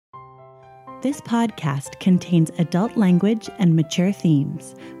This podcast contains adult language and mature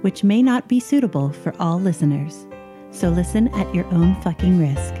themes, which may not be suitable for all listeners. So listen at your own fucking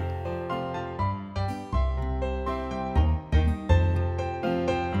risk.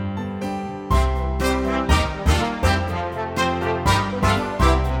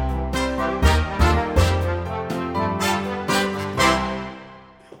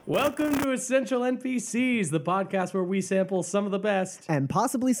 Welcome to Essential NPCs, the podcast where we sample some of the best and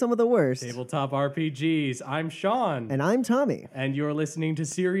possibly some of the worst tabletop RPGs. I'm Sean. And I'm Tommy. And you're listening to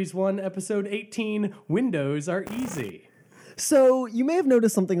Series 1, Episode 18, Windows Are Easy. So you may have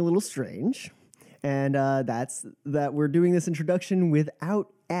noticed something a little strange, and that's that we're doing this introduction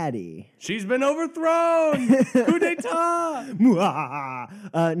without Addie. She's been overthrown! Coup d'etat!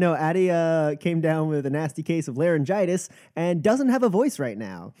 No, Addie came down with a nasty case of laryngitis and doesn't have a voice right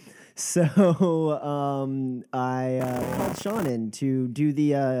now. So I called Sean in to do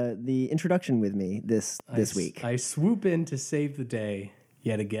the introduction with me this week. I swoop in to save the day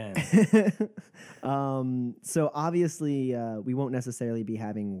yet again. So obviously we won't necessarily be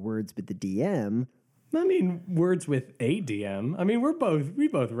having words with the DM. I mean, words with a DM. I mean, we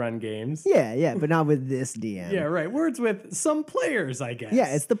both run games. Yeah, but not with this DM. Yeah, right. Words with some players, I guess.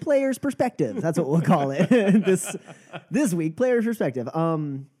 Yeah, it's the player's perspective. That's what we'll call it. this week, player's perspective.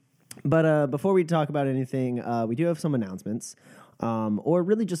 But before we talk about anything, we do have some announcements. Or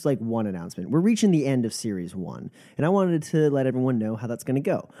really just like one announcement. We're reaching the end of Series 1, and I wanted to let everyone know how that's going to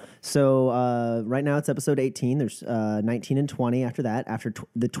go. So right now it's episode 18. There's 19 and 20 after that. After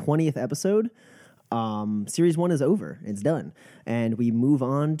the 20th episode, Series 1 is over. It's done. And we move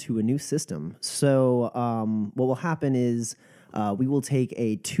on to a new system. So what will happen is we will take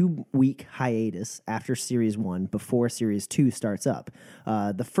a 2-week hiatus after Series 1 before Series 2 starts up.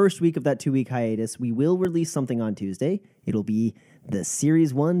 The first week of that 2-week hiatus, we will release something on Tuesday. It'll be the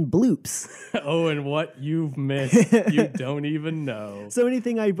Series 1 bloops. Oh, and what you've missed, you don't even know. So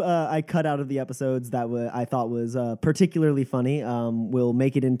anything I cut out of the episodes that I thought was particularly funny, we'll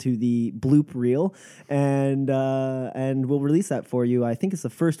make it into the bloop reel, and we'll release that for you. I think it's the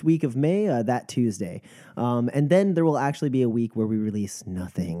first week of May, that Tuesday. And then there will actually be a week where we release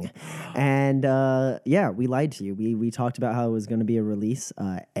nothing. And we lied to you. We talked about how it was going to be a release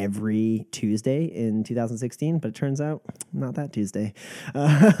every Tuesday in 2016, but it turns out not that Tuesday.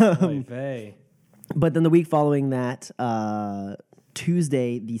 But then the week following that,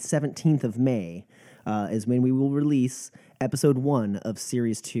 Tuesday, the 17th of May, is when we will release episode 1 of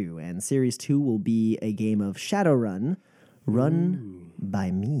Series 2. And Series 2 will be a game of Shadowrun, run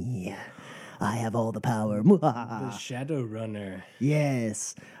by me. I have all the power. The Shadowrunner.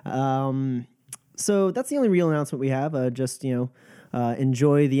 Yes. So that's the only real announcement we have.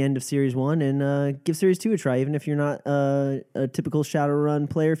 Enjoy the end of Series 1 and give Series 2 a try. Even if you're not a typical Shadowrun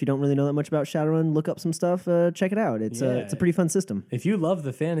player, if you don't really know that much about Shadowrun, look up some stuff, check it out. It's a pretty fun system. If you love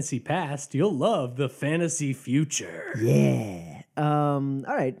the fantasy past, you'll love the fantasy future. Yeah. All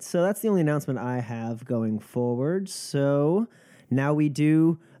right, so that's the only announcement I have going forward. So now we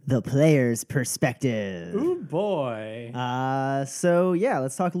do the player's perspective. Ooh, boy. Let's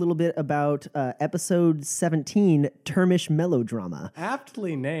talk a little bit about episode 17, Termish Melodrama.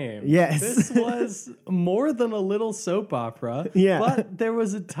 Aptly named. Yes. This was more than a little soap opera. Yeah. But there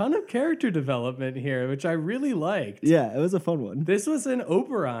was a ton of character development here, which I really liked. Yeah, it was a fun one. This was an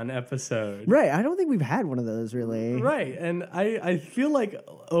Oberon episode. Right. I don't think we've had one of those, really. Right. And I feel like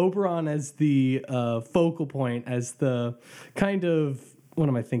Oberon as the focal point, as the kind of... What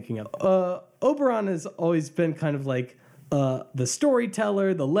am I thinking of? Oberon has always been kind of like the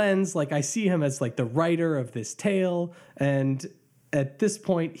storyteller, the lens. Like I see him as like the writer of this tale, and at this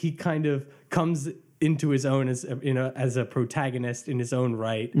point, he kind of comes into his own as a protagonist in his own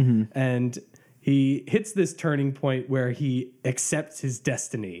right, and he hits this turning point where he accepts his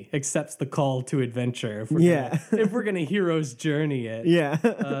destiny, accepts the call to adventure. If we're gonna hero's journey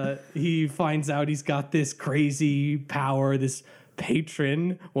it, he finds out he's got this crazy power, this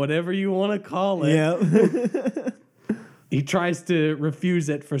patron, whatever you want to call it. Yeah. He tries to refuse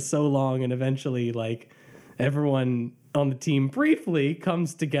it for so long, and eventually, like, everyone on the team briefly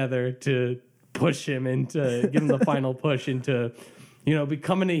comes together to push him into, give him the final push into,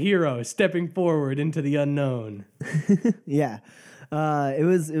 becoming a hero, stepping forward into the unknown. Yeah. It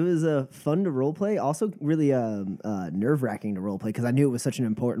was fun to role play. Also, really nerve wracking to role play because I knew it was such an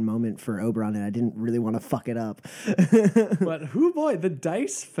important moment for Oberon, and I didn't really want to fuck it up. But boy, the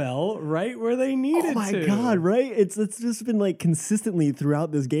dice fell right where they needed to. Oh my god, right? It's just been like consistently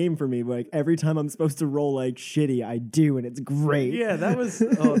throughout this game for me. Like every time I'm supposed to roll like shitty, I do, and it's great. Yeah, that was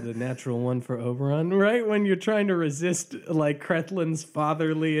the natural one for Oberon, right? When you're trying to resist like Kretlin's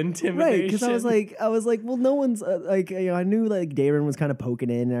fatherly intimidation. Right, because I was like, well, no one's I knew like Daron was kind of poking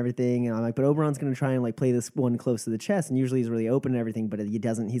in and everything, and I'm like, but Oberon's gonna try and like play this one close to the chest, and usually he's really open and everything, but he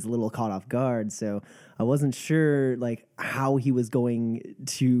doesn't. He's a little caught off guard, so I wasn't sure like how he was going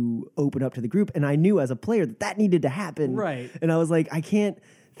to open up to the group, and I knew as a player that needed to happen. Right, and I was like, I can't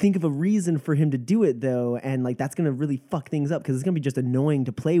think of a reason for him to do it though, and like that's gonna really fuck things up because it's gonna be just annoying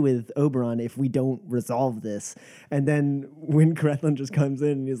to play with Oberon if we don't resolve this. And then when Kretlin just comes in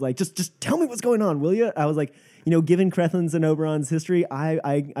and he's like, just tell me what's going on, will you? I was like, given Kretlin's and Oberon's history,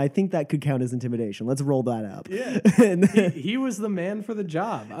 I think that could count as intimidation. Let's roll that up. Yeah, he was the man for the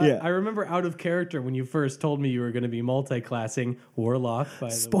job. Yeah. I remember out of character when you first told me you were going to be multi-classing Warlock. By the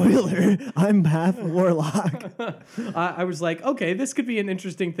way. Spoiler, I'm half Warlock. I was like, okay, this could be an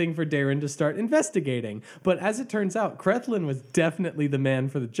interesting thing for Daron to start investigating. But as it turns out, Kretlin was definitely the man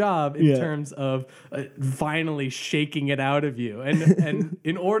for the job in terms of finally shaking it out of you. And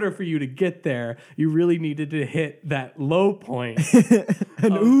in order for you to get there, you really needed to hit that low point.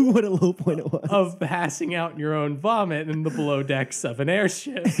 And what a low point it was. Of passing out in your own vomit in the below decks of an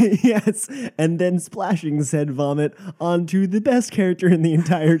airship. Yes, and then splashing said vomit onto the best character in the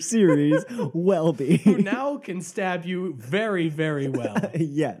entire series, Welby. Who now can stab you very, very well.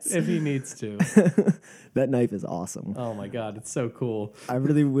 Yes. If he needs to. That knife is awesome. Oh my god, it's so cool. I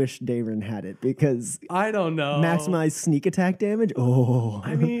really wish Daron had it because I don't know. Maximize sneak attack damage? Oh.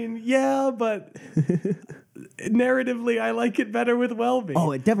 I mean, yeah, but narratively I like it better with Welby.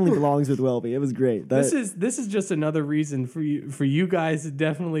 Oh, it definitely belongs with Welby. It was great. This is just another reason for you guys to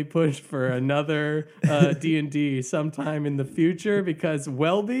definitely push for another D&D sometime in the future because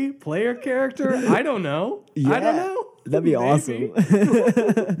Welby, player character, I don't know. Yeah. I don't know. That'd be Maybe. awesome.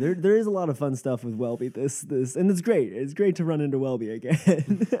 there is a lot of fun stuff with Welby. This, and it's great. It's great to run into Welby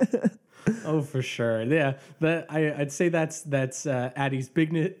again. Oh, for sure. Yeah, I'd say that's Addie's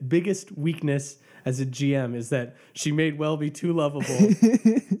biggest weakness as a GM is that she made Welby too lovable,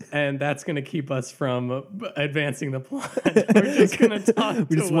 and that's going to keep us from advancing the plot. We're just going to talk.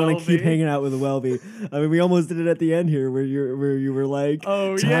 We just want to keep hanging out with Welby. I mean, we almost did it at the end here, where you were like,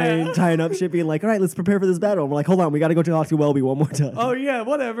 tying up shit, being like, all right, let's prepare for this battle. And we're like, hold on, we got to go talk to Welby one more time. Oh yeah,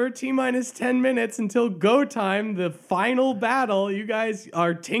 whatever. T-minus 10 minutes until go time, the final battle. You guys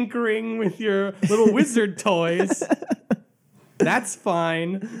are tinkering with your little wizard toys. That's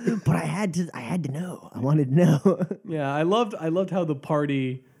fine. But I had to know. I wanted to know. Yeah, I loved how the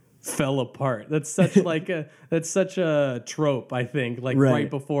party fell apart. That's such a trope, I think. Like right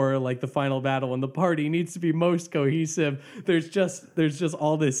before like the final battle when the party needs to be most cohesive. There's just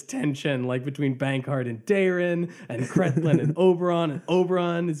all this tension like between Bankheart and Daron and Kretlin and Oberon, and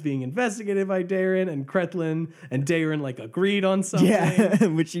Oberon is being investigated by Daron, and Kretlin and Daron like agreed on something. Yeah,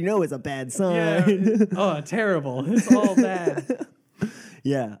 which is a bad sign. Yeah. Oh, terrible. It's all bad.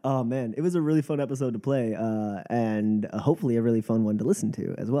 Yeah. Oh man, it was a really fun episode to play, and hopefully a really fun one to listen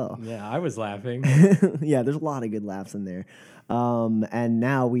to as well. Yeah, I was laughing. Yeah, there's a lot of good laughs in there. And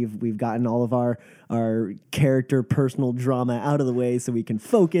now we've gotten all of our character personal drama out of the way, so we can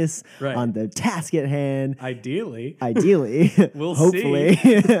focus on the task at hand. Ideally, we'll hopefully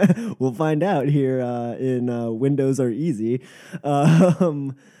see. We'll find out here in Windows Are Easy.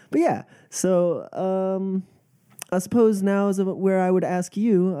 But yeah, so. I suppose now is where I would ask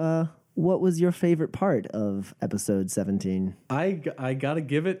you, what was your favorite part of episode 17? I gotta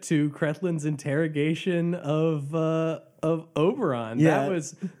give it to Kretlin's interrogation of Oberon. Yeah. That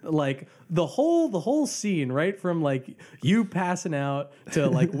was like the whole scene, right? From like you passing out to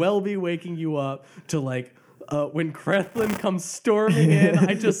like Welby waking you up to like when Kretlin comes storming in,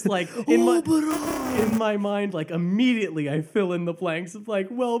 I just like in my mind, like immediately I fill in the blanks of like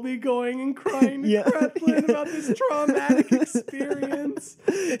Welby going and crying to Kretlin about this traumatic experience.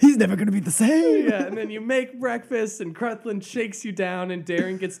 He's never gonna be the same. Yeah, and then you make breakfast and Kretlin shakes you down and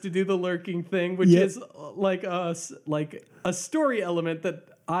Daron gets to do the lurking thing, which is like a story element that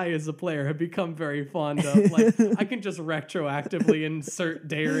I, as a player, have become very fond of. Like, I can just retroactively insert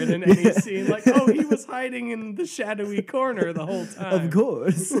Daron in any scene. Like, oh, he was hiding in the shadowy corner the whole time. Of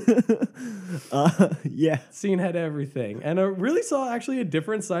course. Yeah. Scene had everything. And I really saw actually a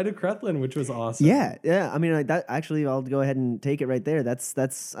different side of Kretlin, which was awesome. Yeah. I mean, like that. Actually, I'll go ahead and take it right there.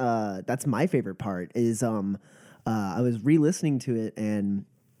 That's my favorite part is I was re-listening to it, and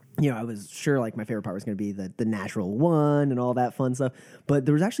I was sure like my favorite part was going to be the natural one and all that fun stuff. But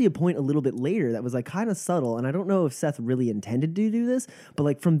there was actually a point a little bit later that was like kind of subtle, and I don't know if Seth really intended to do this, but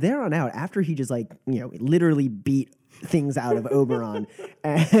like from there on out, after he just like literally beat things out of Oberon,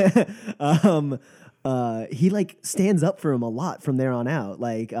 he like stands up for him a lot from there on out.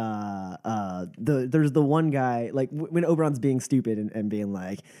 Like there's the one guy like when Oberon's being stupid and being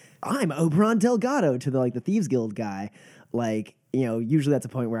like, "I'm Oberon Delgado" to the Thieves Guild guy, like. Usually that's a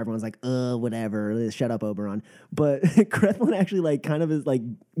point where everyone's like, whatever, shut up, Oberon. But Krethlin actually like kind of is like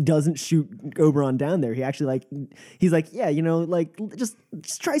doesn't shoot Oberon down there. He actually he's like, yeah, just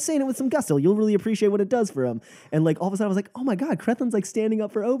try saying it with some gusto. You'll really appreciate what it does for him. And like all of a sudden I was like, oh my God, Krethlin's like standing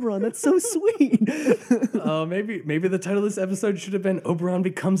up for Oberon. That's so sweet. Maybe the title of this episode should have been Oberon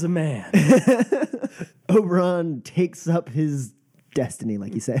Becomes a Man. Oberon takes up his destiny,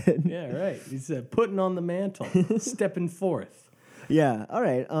 like you said. Yeah, right. He's putting on the mantle, stepping forth. Yeah. All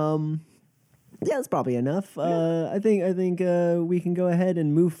right. Yeah, that's probably enough. I think we can go ahead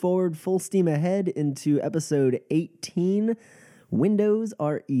and move forward full steam ahead into episode 18. Windows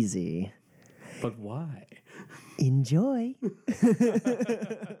are easy. But why? Enjoy.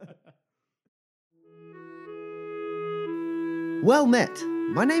 Well met.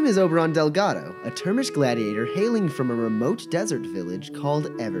 My name is Oberon Delgado, a Termish gladiator hailing from a remote desert village called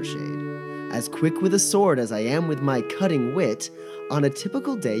Evershade. As quick with a sword as I am with my cutting wit, on a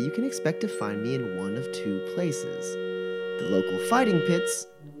typical day you can expect to find me in one of two places: the local fighting pits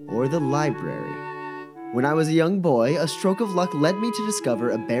or the library. When I was a young boy, a stroke of luck led me to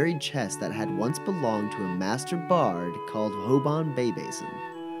discover a buried chest that had once belonged to a master bard called Hoban Baybasin.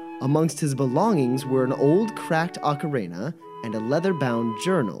 Amongst his belongings were an old cracked ocarina and a leather-bound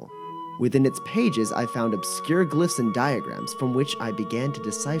journal. Within its pages, I found obscure glyphs and diagrams from which I began to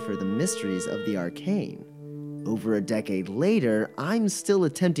decipher the mysteries of the arcane. Over a decade later, I'm still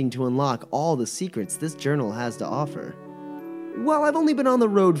attempting to unlock all the secrets this journal has to offer. While I've only been on the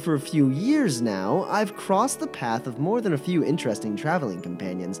road for a few years now, I've crossed the path of more than a few interesting traveling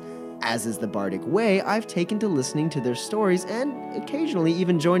companions. As is the Bardic way, I've taken to listening to their stories and occasionally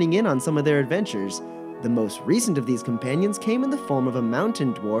even joining in on some of their adventures. The most recent of these companions came in the form of a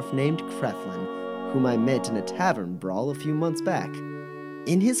mountain dwarf named Krethlin, whom I met in a tavern brawl a few months back.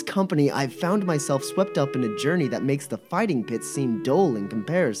 In his company, I've found myself swept up in a journey that makes the fighting pits seem dull in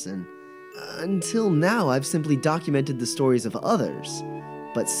comparison. Until now, I've simply documented the stories of others,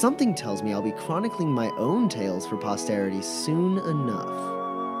 but something tells me I'll be chronicling my own tales for posterity soon enough.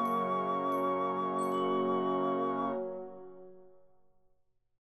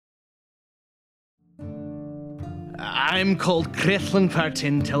 I'm called Krethlin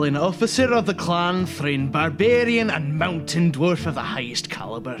Partintil, an officer of the clan Thrain, barbarian and mountain dwarf of the highest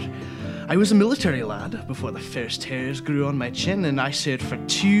caliber. I was a military lad before the first hairs grew on my chin, and I served for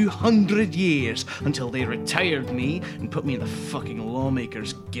 200 years until they retired me and put me in the fucking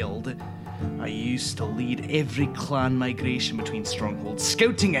Lawmakers Guild. I used to lead every clan migration between strongholds,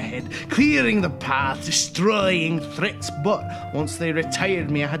 scouting ahead, clearing the path, destroying threats, but once they retired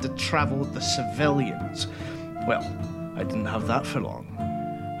me, I had to travel with the civilians. Well, I didn't have that for long.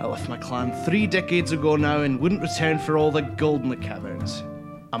 I left my clan 3 decades ago now and wouldn't return for all the gold in the caverns.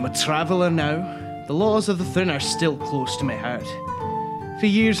 I'm a traveller now. The laws of the Thrain are still close to my heart. For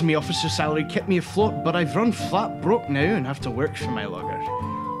years, my officer's salary kept me afloat, but I've run flat broke now and have to work for my lugger.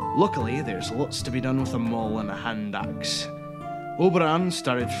 Luckily, there's lots to be done with a maul and a hand axe. Oberon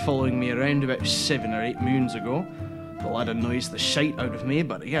started following me around about 7 or 8 moons ago. The lad annoys the shite out of me,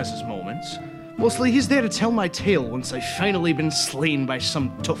 but he has his moments. Mostly he's there to tell my tale once I've finally been slain by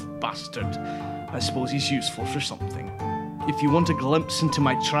some tough bastard. I suppose he's useful for something. If you want a glimpse into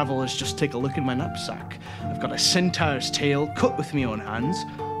my travels, just take a look in my knapsack. I've got a centaur's tail cut with my own hands.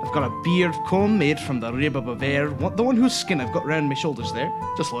 I've got a beard comb made from the rib of a bear, the one whose skin I've got round my shoulders there.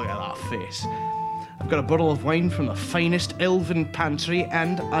 Just look at that face. I've got a bottle of wine from the finest elven pantry,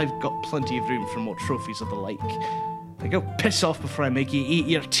 and I've got plenty of room for more trophies of the like. Now go piss off before I make you eat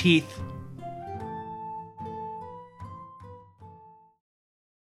your teeth.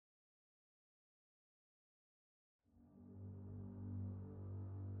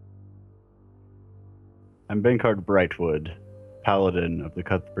 I'm Benkard Brightwood, Paladin of the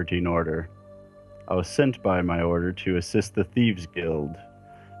Cuthbertine Order. I was sent by my order to assist the Thieves Guild.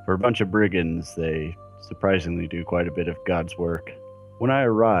 For a bunch of brigands, they surprisingly do quite a bit of God's work. When I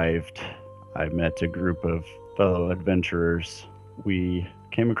arrived, I met a group of fellow adventurers. We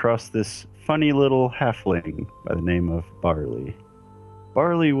came across this funny little halfling by the name of Barley.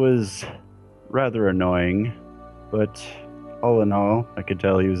 Barley was rather annoying, but all in all, I could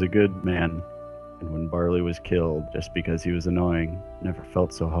tell he was a good man. And when Barley was killed just because he was annoying, I never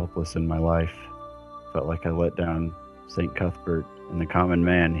felt so helpless in my life. Felt like I let down St. Cuthbert and the common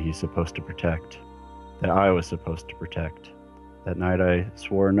man he's supposed to protect, that I was supposed to protect. That night I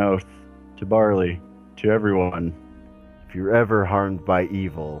swore an oath to Barley, to everyone. If you're ever harmed by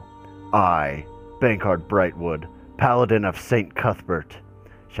evil, I, Bankard Brightwood, Paladin of St. Cuthbert,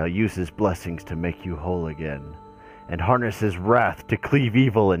 shall use his blessings to make you whole again, and harness his wrath to cleave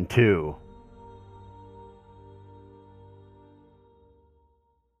evil in two.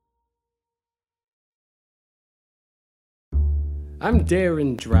 I'm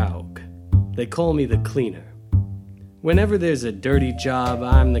Darren Draug. They call me the Cleaner. Whenever there's a dirty job,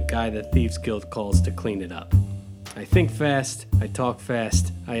 I'm the guy the Thieves Guild calls to clean it up. I think fast, I talk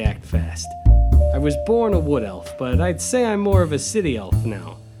fast, I act fast. I was born a wood elf, but I'd say I'm more of a city elf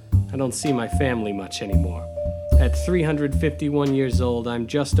now. I don't see my family much anymore. At 351 years old, I'm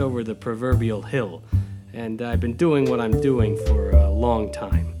just over the proverbial hill, and I've been doing what I'm doing for a long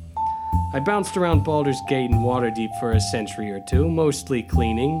time. I bounced around Baldur's Gate and Waterdeep for a century or two, mostly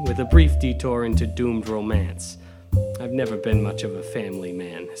cleaning, with a brief detour into doomed romance. I've never been much of a family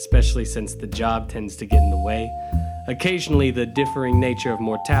man, especially since the job tends to get in the way. Occasionally, the differing nature of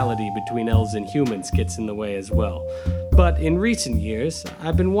mortality between elves and humans gets in the way as well. But in recent years,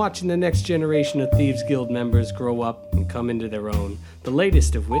 I've been watching the next generation of Thieves Guild members grow up and come into their own, the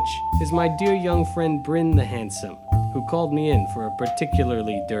latest of which is my dear young friend Bryn the Handsome, who called me in for a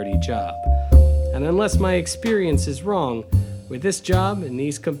particularly dirty job. And unless my experience is wrong, with this job and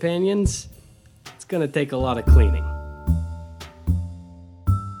these companions, it's gonna take a lot of cleaning.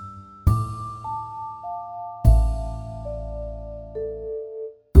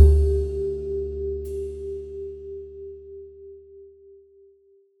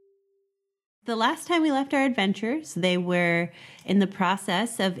 The last time we left our adventurers, they were in the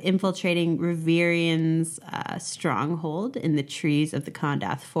process of infiltrating Reverian's stronghold in the trees of the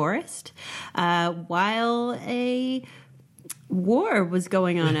Kondath Forest, while a war was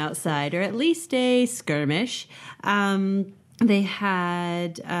going on outside, or at least a skirmish. They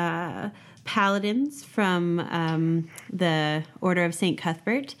had paladins from the Order of St.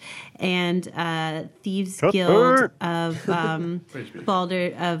 Cuthbert and Thieves Guild of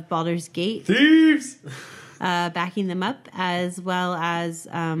Baldur's Gate. Thieves! Backing them up, as well as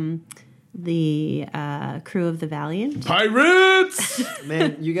the crew of the Valiant. Pirates!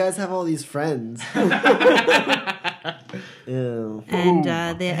 Man, you guys have all these friends. Ew. And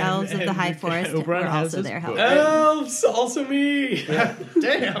the elves of the High Forest were also there helping. Elves! Also me!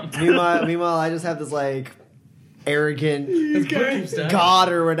 Damn. Meanwhile, I just have this like arrogant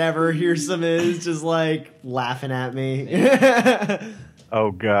god or whatever Hearsome is just like laughing at me.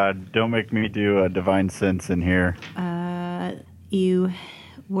 Oh god, don't make me do a divine sense in here. You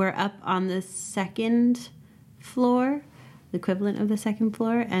were up on the second floor, the equivalent of the second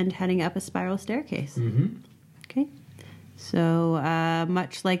floor, and heading up a spiral staircase. Mm-hmm. Okay. So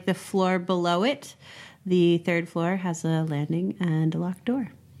much like the floor below it, the third floor has a landing and a locked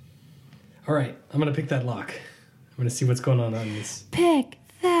door. All right, I'm gonna pick that lock. I'm gonna see what's going on this. Pick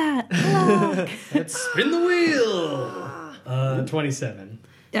that lock. Let's spin the wheel. 27.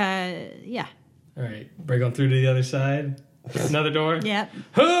 Yeah. All right, break on through to the other side. Another door. Yep.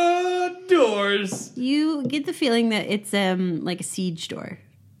 Doors. You get the feeling that it's like a siege door.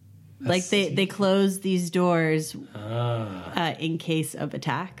 Like they close these doors in case of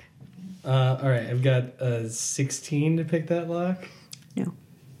attack. All right, I've got 16 to pick that lock. No.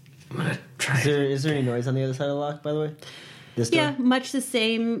 I'm gonna try. Is there any noise on the other side of the lock, by the way? This door? Yeah, much the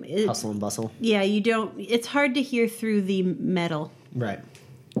same. Hustle and bustle. Yeah, you don't. It's hard to hear through the metal. Right.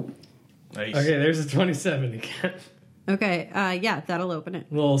 Nice. Okay, there's a 27 again. Okay. Yeah, that'll open it.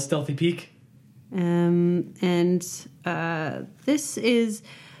 A little stealthy peek. And this is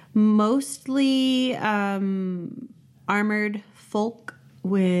mostly armored folk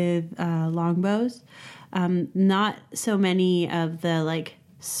with longbows. Not so many of the like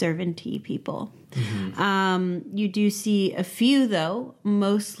servanty people. Mm-hmm. You do see a few though,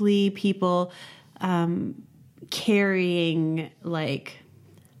 mostly people carrying like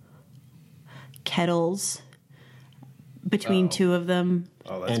kettles between two of them.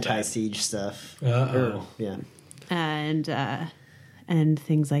 Oh, that's Anti-siege stuff. Uh-oh. Yeah. And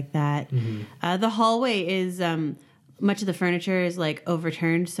things like that. Mm-hmm. The hallway is much of the furniture is like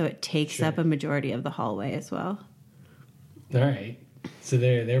overturned, so it takes up a majority of the hallway as well. All right. So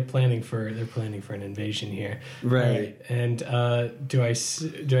they're planning for an invasion here. Right. All right. And do I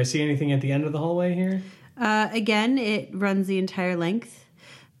see anything at the end of the hallway here? Again, it runs the entire length,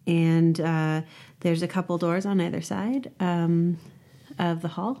 and there's a couple doors on either side of the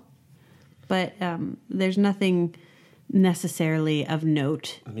hall. but there's nothing necessarily of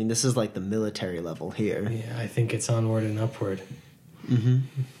note. I mean, this is like the military level here. Yeah, I think it's onward and upward. Mm-hmm.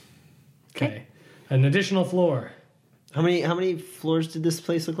 Okay. An additional floor. How many floors did this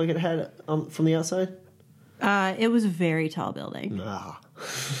place look like it had from the outside? It was a very tall building. Ah.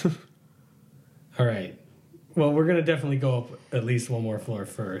 All right. Well, we're going to definitely go up at least one more floor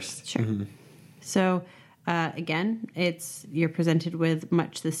first. Sure. So, again, you're presented with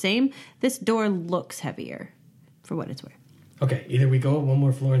much the same. This door looks heavier, for what it's worth. Okay, either we go up one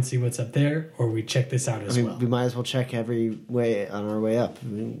more floor and see what's up there, or we check this out as well. We might as well check every way on our way up.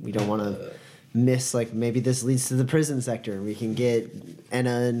 We don't want to miss, like, maybe this leads to the prison sector. We can get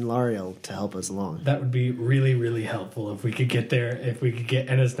Enna and Lariel to help us along. That would be really, really helpful if we could get there, if we could get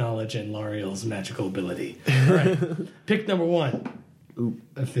Enna's knowledge and Lariel's magical ability. All right, pick number 1. Ooh.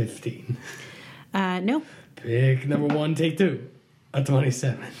 A 15. No. Pick number 1, take 2. A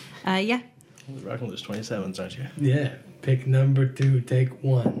 27. Yeah. You're rocking those 27s, aren't you? Yeah. Pick number 2, take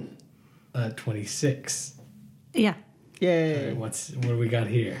 1. 26. Yeah. Yay. All right, what do we got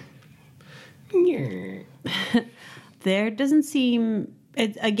here? There doesn't seem...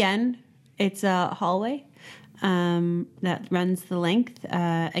 It's a hallway that runs the length.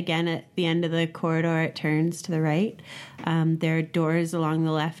 Again, at the end of the corridor, it turns to the right. There are doors along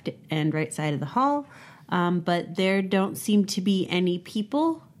the left and right side of the hall, but there don't seem to be any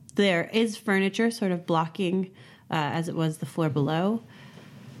people. There is furniture sort of blocking, as it was the floor below,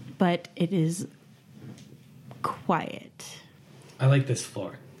 but it is quiet. I like this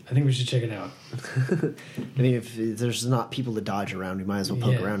floor. I think we should check it out. I mean, if there's not people to dodge around, we might as well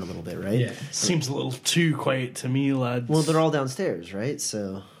poke Yeah. around a little bit, right? Yeah. Seems a little too quiet to me, lads. Well, they're all downstairs, right?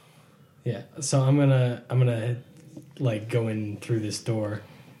 So Yeah. So I'm gonna like go in through this door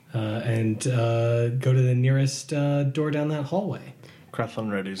and go to the nearest door down that hallway. Craflin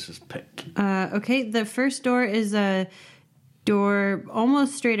readies his pick. Okay, the first door is a door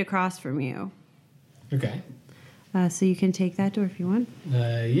almost straight across from you. Okay. So you can take that door if you want.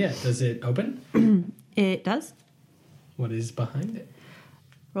 Yeah. Does it open? It does. What is behind it?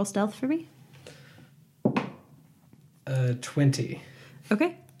 Roll stealth for me. 20.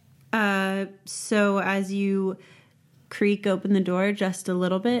 Okay. So as you creak open the door just a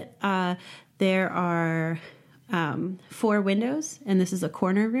little bit, there are 4 windows, and this is a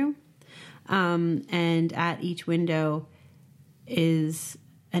corner room. And at each window is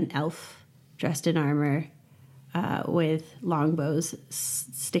an elf dressed in armor with longbows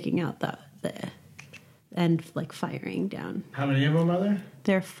sticking out the and like firing down. How many of them are there?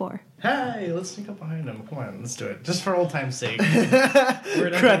 There are 4. Hey, let's sneak up behind him. Come on, let's do it. Just for old time's sake. We're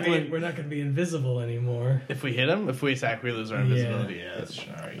not gonna be invisible anymore. If we hit him, if we attack, we lose our invisibility. Yeah, that's all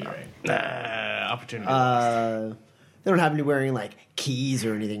right. You're right. Opportunity. they don't happen to be wearing like keys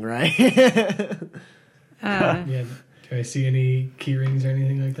or anything, right? Yeah. Do I see any key rings or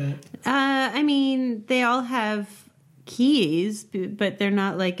anything like that? I mean, they all have keys, but they're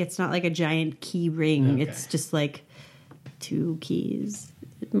not like, it's not like a giant key ring. Okay. It's just like 2 keys.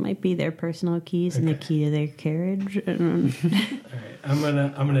 It might be their personal keys and the Okay. key to their carriage. I don't know. All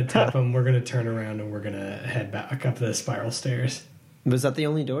right. I'm gonna tap them. We're gonna turn around and we're gonna head back up the spiral stairs. Was that the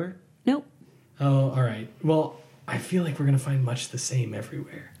only door? Nope. Oh, all right. Well, I feel like we're gonna find much the same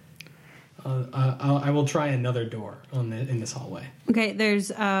everywhere. I will try another door in this hallway. Okay, there's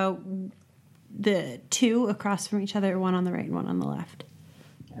the 2 across from each other, one on the right and one on the left.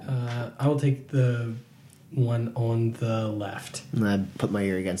 I will take the one on the left. And I put my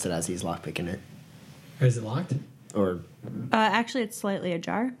ear against it as he's lockpicking it. Or is it locked? Or Actually, it's slightly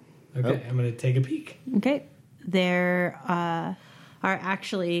ajar. Okay, I'm gonna take a peek. Okay. There are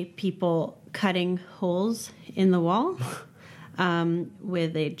actually people cutting holes in the wall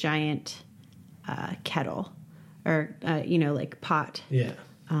with a giant kettle or, like pot Yeah.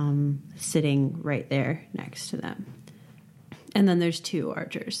 sitting right there next to them. And then there's 2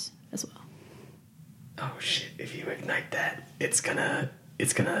 archers as well. Oh shit! If you ignite that, it's gonna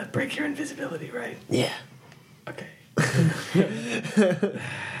break your invisibility, right? yeah. Okay.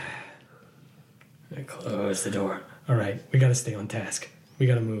 I close the door. All right, we gotta stay on task. We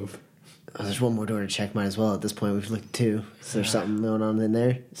gotta move. Oh, there's one more door to check. Might as well. At this point, we've looked 2. Is there something going on in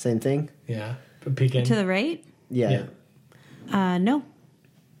there? Same thing? Yeah, but peek in. To the right? Yeah. No.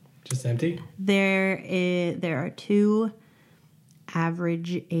 Just empty. There are 2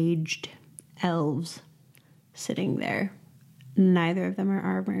 average-aged elves sitting there. Neither of them are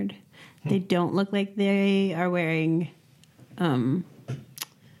armored. They don't look like they are wearing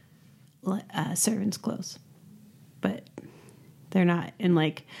servants' clothes, but they're not in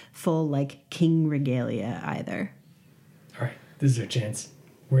like full like king regalia either. All right, this is our chance.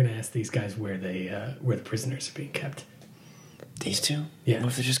 We're gonna ask these guys where the prisoners are being kept. These two? Yeah. What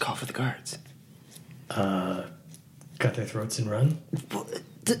if they just call for the guards? Cut their throats and run.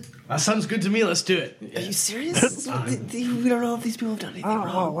 That sounds good to me. Let's do it. Are you serious? We don't know if these people have done anything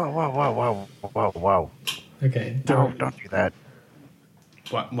wrong. Whoa. Okay. Don't do that.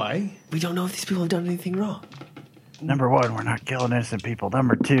 Why? We don't know if these people have done anything wrong. Number one, we're not killing innocent people.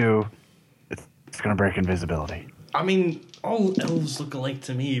 Number two, it's gonna break invisibility. I mean, all elves look alike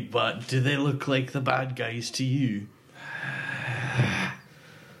to me, but do they look like the bad guys to you?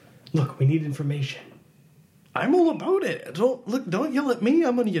 Look, we need information. I'm all about it. Don't yell at me.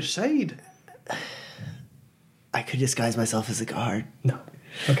 I'm on your side. I could disguise myself as a guard. No.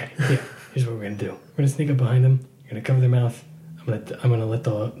 Okay. Yeah. Here's what we're gonna do. We're gonna sneak up behind them. You're gonna cover their mouth. I'm gonna let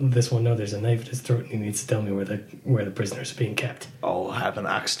this one know there's a knife at his throat, and he needs to tell me where the prisoners are being kept. I'll have an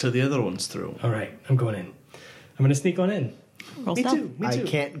axe to the other one's throat. All right. I'm going in. I'm gonna sneak on in. Roll Me stealth. too. I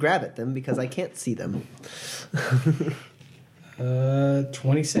can't grab at them because I can't see them.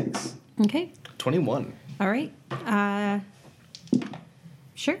 26. Okay. 21. All right.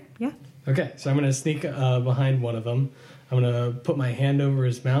 Sure. Yeah. Okay, so I'm gonna sneak behind one of them. I'm gonna put my hand over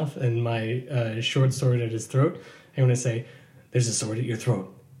his mouth and my short sword at his throat. I'm gonna say, "There's a sword at your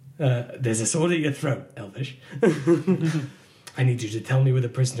throat. There's a sword at your throat, Elvish. I need you to tell me where the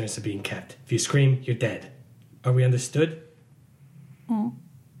prisoners are being kept. If you scream, you're dead. Are we understood?"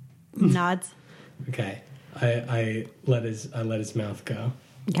 Nods. Okay. I let his mouth go.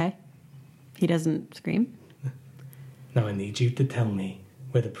 Okay. He doesn't scream. Now I need you to tell me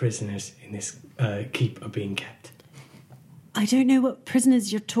where the prisoners in this keep are being kept. I don't know what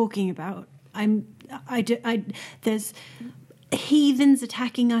prisoners you're talking about. There's heathens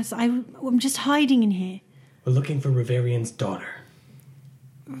attacking us. I'm just hiding in here. We're looking for Riverian's daughter.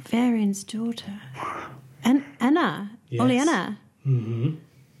 Varian's daughter. And Anna. Yes. Oleana. Mm-hmm.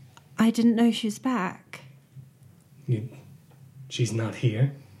 I didn't know she was back. She's not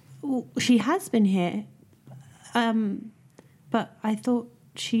here. Well, she has been here. But I thought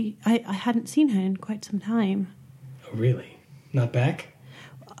I hadn't seen her in quite some time. Oh, really? Not back?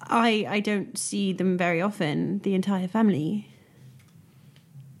 I don't see them very often, the entire family.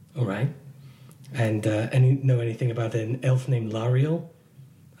 All right. And know anything about an elf named Lariel?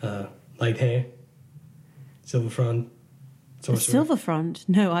 Light hair, silver frond, A sorcerer. silver frond?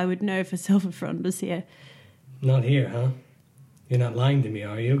 No, I would know if a silver frond was here. Not here, huh? You're not lying to me,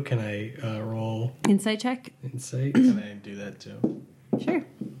 are you? Can I roll Insight check? insight? Can I do that too? Sure.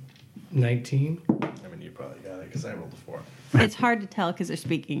 19. I mean, you probably got it because I rolled a 4. It's hard to tell because they're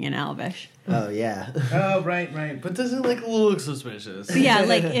speaking in Elvish. Oh, yeah. Oh, right. But does it look suspicious? But yeah,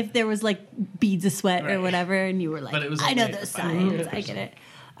 like if there was like beads of sweat Right. or whatever, and you were like, But it was I know okay those to find signs. I get it.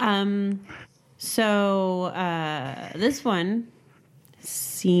 So this one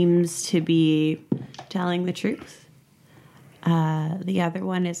seems to be telling the truth. The other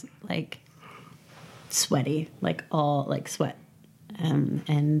one is like sweaty, like all like sweat,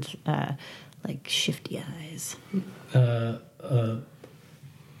 and like shifty eyes. I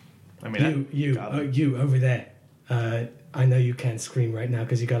mean, You over there. I know you can't scream right now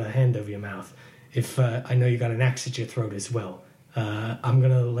because you got a hand over your mouth. If I know you got an axe at your throat as well. I'm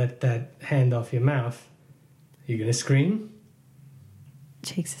gonna let that hand off your mouth. You gonna scream?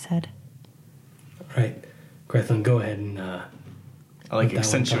 Shakes his head. All right, Grethlin, go ahead and. I like let that one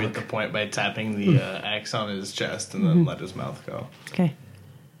accentuate the talk. point by tapping the axe on his chest and then let his mouth go. Okay.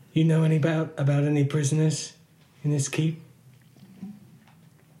 You know about any prisoners in this keep?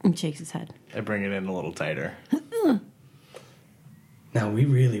 And shakes his head. I bring it in a little tighter. Now we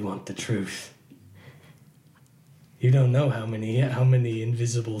really want the truth. You don't know how many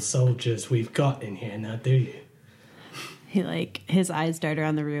invisible soldiers we've got in here now, do you? He like his eyes dart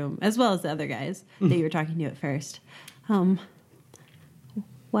around the room, as well as the other guys that you were talking to at first.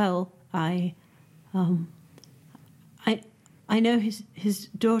 Well, I know his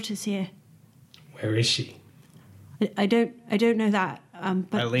daughter's here. Where is she? I don't know that.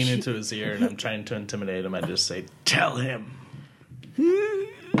 But I lean she- into his ear and I'm trying to intimidate him. I just say, "Tell him."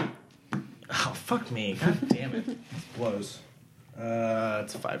 Oh, fuck me. God damn it. Blows.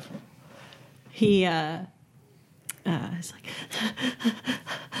 It's a 5. He is like,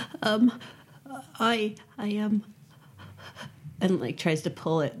 I and like tries to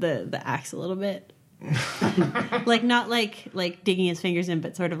pull it the axe a little bit. Like not like digging his fingers in,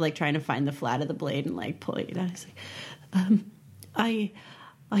 but sort of like trying to find the flat of the blade and like pulling it out. He's like,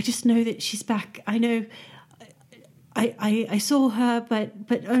 I just know that she's back. I know I saw her, but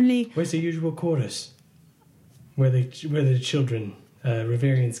only Where's the usual quarters? Where the children,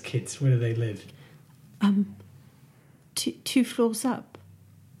 Riverian's kids, where do they live? 2 floors up.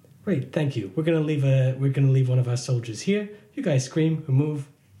 Great, thank you. We're gonna leave one of our soldiers here. You guys scream or move.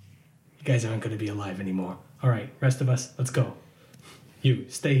 You guys aren't gonna be alive anymore. All right, rest of us, let's go. You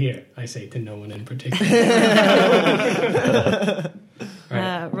stay here. I say to no one in particular.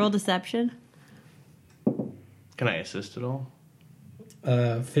 Roll deception. Can I assist at all?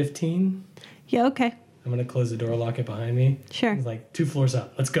 15. Yeah, okay. I'm gonna close the door, lock it behind me. Sure. It's like 2 floors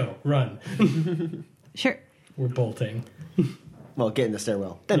up. Let's go. Run. Sure. We're bolting. Well, get in the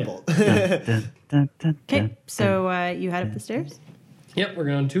stairwell, then Yeah. bolt. Okay, so you head up the stairs. Yep, we're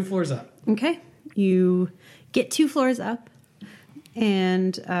going 2 floors up. Okay. You get 2 floors up,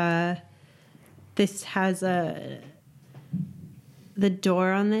 and this has the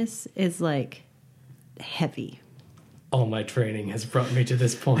door on this is like heavy. All my training has brought me to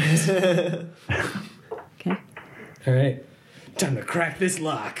this point. Okay. All right, time to crack this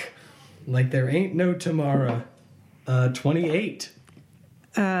lock. Like there ain't no tomorrow. 28.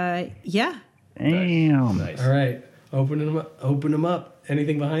 Yeah. Damn. Nice. All right, open them up.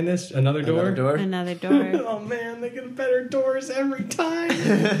 Anything behind this? Another door? Another door. Another door. Oh man, they get better doors every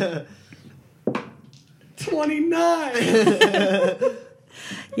time. 29.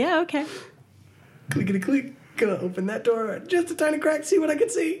 Yeah, okay. Clickety click. Gonna open that door just a tiny crack, see what I can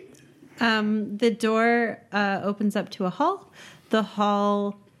see. The door opens up to a hall. The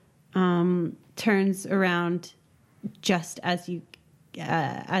hall turns around just as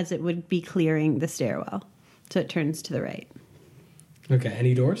it would be clearing the stairwell. So it turns to the right. Okay,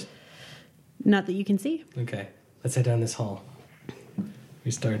 any doors? Not that you can see. Okay, let's head down this hall.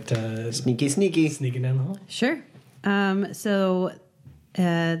 We start Sneaky, sneaky. sneaking down the hall. Sure. So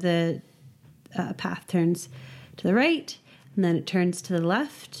the path turns to the right, and then it turns to the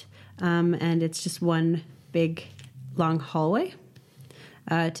left, and it's just one big, long hallway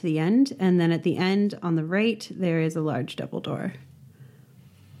to the end. And then at the end, on the right, there is a large double door.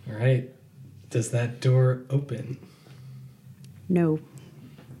 All right, does that door open? No,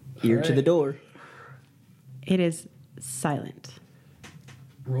 Ear All to right. the door. it is silent.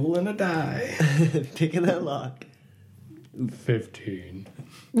 Rolling a die. Picking that lock. 15.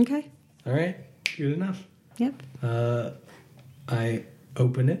 Okay. All right, good enough. Yep. I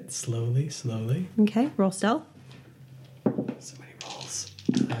open it slowly. Okay. Roll stealth. So many rolls.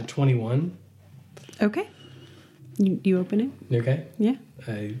 21. Okay. You open it. Okay, Yeah.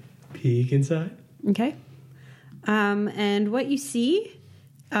 I peek inside. Okay. And what you see,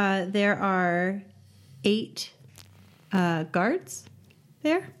 there are 8 guards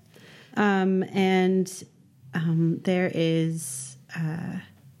there. There is,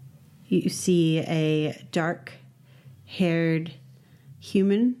 you see a dark-haired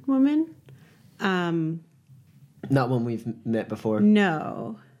human woman. Not one we've met before.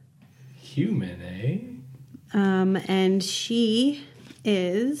 No. Human, eh? And she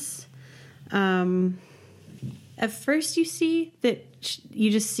is, at first you see that you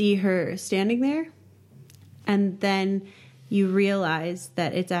just see her standing there, and then you realize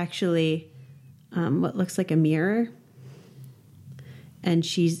that it's actually what looks like a mirror, and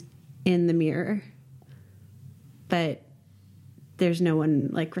she's in the mirror, but there's no one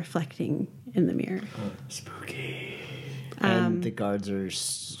like reflecting in the mirror. Spooky. And the guards are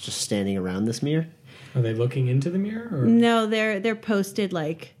just standing around this mirror. Are they looking into the mirror? Or? No, they're posted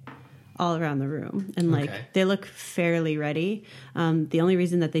like all around the room, and like Okay. they look fairly ready. The only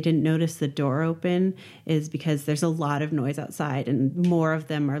reason that they didn't notice the door open is because there's a lot of noise outside, and more of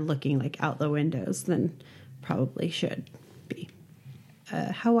them are looking like out the windows than probably should be.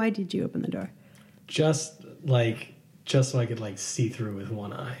 How wide did you open the door? Just so I could like see through with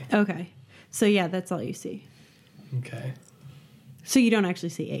one eye. Okay, so yeah, that's all you see. Okay. So you don't actually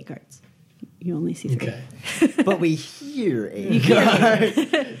see 8 guards. You only see 3. Okay. But we hear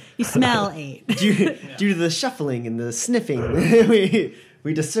a You smell 8. due to the shuffling and the sniffing,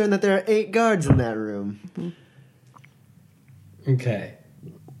 we discern that there are 8 guards in that room. Okay.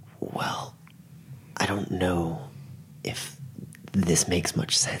 Well, I don't know if this makes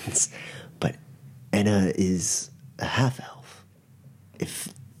much sense, but Anna is a half-elf. If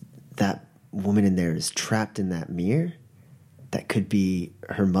that woman in there is trapped in that mirror, that could be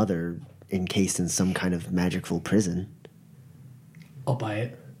her mother encased in some kind of magical prison. I'll buy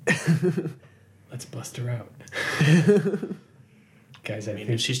it. Let's bust her out. Guys, I I mean,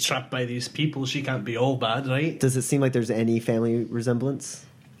 think if she's trapped by these people, she can't be all bad, right? Does it seem like there's any family resemblance?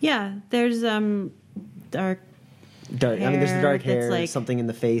 Yeah, there's dark. I mean, there's the Hair dark that's hair, like- something in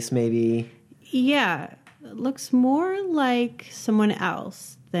the face, maybe. Yeah, it looks more like someone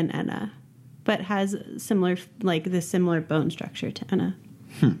else than Anna, but has similar similar bone structure to Anna.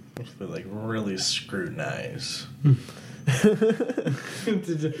 If they like really scrutinize.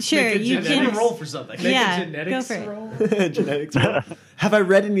 Sure, you I'm can gonna roll for something. Yeah, genetics go for it. roll? Genetics. Have I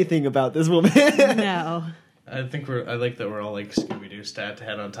read anything about this woman? No. I think I like that we're all like Scooby-Doo stat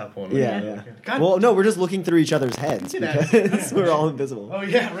head on top of one. Yeah, another. yeah. God. Well, no, we're just looking through each other's heads Get out of because we're all invisible. Oh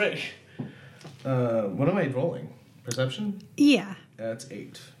yeah, right. What am I rolling? Perception? Yeah. That's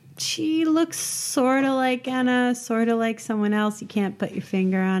 8. She looks sort of like Anna, sort of like someone else. You can't put your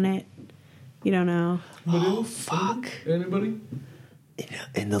finger on it. You don't know. Oh, fuck. Anybody?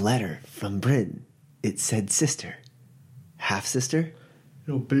 In the letter from Bryn, it said sister. Half sister?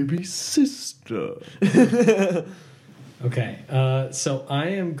 Your baby sister. Okay, so I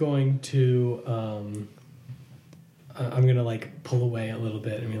am going to, I'm gonna like pull away a little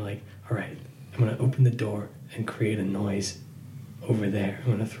bit and be like, all right, I'm gonna open the door and create a noise over there.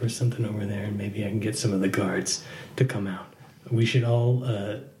 I'm gonna throw something over there and maybe I can get some of the guards to come out. We should all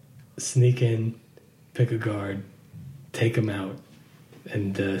sneak in, pick a guard, take them out,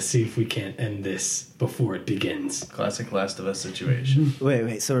 and see if we can't end this before it begins. Classic Last of Us situation.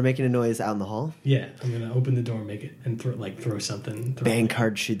 Wait. So we're making a noise out in the hall? Yeah, I'm gonna open the door, make it, and throw something.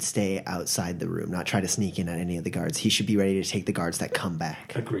 Bankard should stay outside the room, not try to sneak in at any of the guards. He should be ready to take the guards that come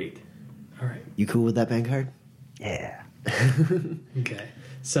back. Agreed. All right. You cool with that, Bankard? Yeah. Okay.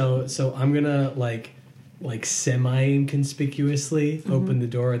 So I'm gonna like semi inconspicuously open the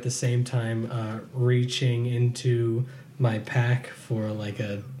door at the same time, reaching into my pack for like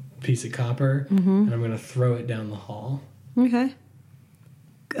a piece of copper, and I'm gonna throw it down the hall. Okay.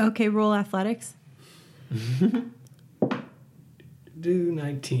 Okay, roll athletics. Do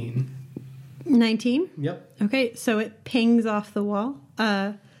 19. 19. Yep. Okay, so it pings off the wall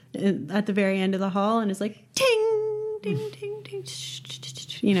at the very end of the hall and is like ting, ding, ding, ding,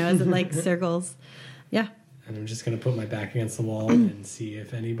 you know, as it like circles. Yeah. And I'm just gonna put my back against the wall and see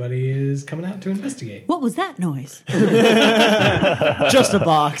if anybody is coming out to investigate. What was that noise? Just a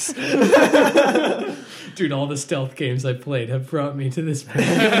box. Dude, all the stealth games I played have brought me to this point.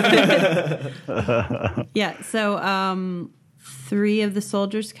 Yeah, so 3 of the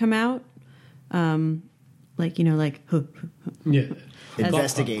soldiers come out. Like, you know, like, Yeah.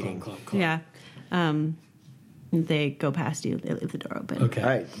 Investigating. Clunk, clunk. yeah. They go past you. They leave the door open. Okay. All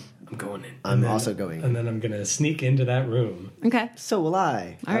right. I'm going in. I'm And then- also going. And then I'm gonna sneak into that room. Okay. So will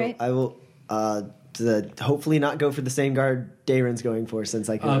I. All right. I will hopefully not go for the same guard Dayron's going for since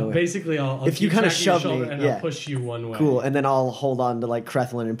I can. Basically, I'll If you keep kinda track of your shove me, shoulder and yeah. I'll push you one way. Cool, and then I'll hold on to like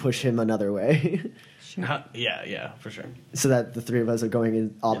Crethlin and push him another way, Sure. Yeah, for sure. so that the 3 of us are going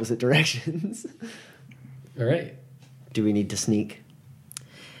in opposite directions. All right. Do we need to sneak?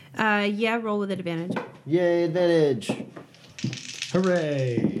 Yeah, roll with advantage. Yay, advantage!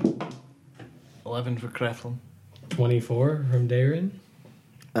 Hooray! 11 for Crethlin. 24 from Darren.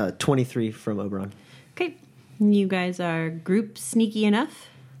 23 from Oberon. Okay. You guys are group sneaky enough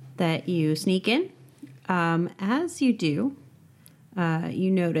that you sneak in. As you do,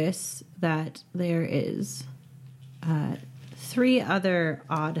 you notice that there is 3 other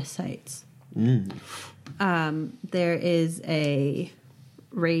odd sights. There is a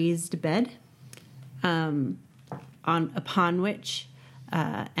raised bed upon which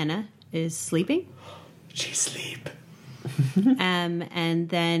Anna is sleeping. She sleep. And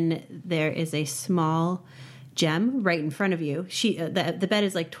then there is a small gem right in front of you. The bed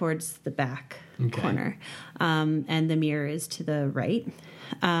is like towards the back corner, and the mirror is to the right.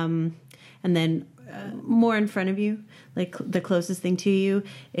 And then more in front of you, like the closest thing to you,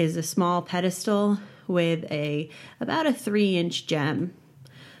 is a small pedestal with about a 3-inch gem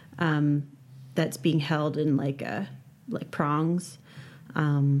that's being held in like prongs,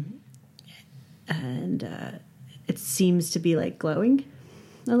 and it seems to be like glowing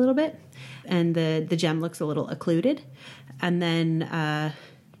a little bit, and the gem looks a little occluded, and then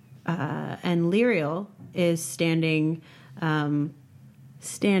and Lyriel is standing.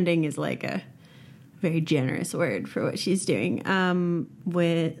 Standing is like a very generous word for what she's doing.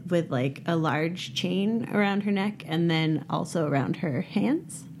 With like a large chain around her neck, and then also around her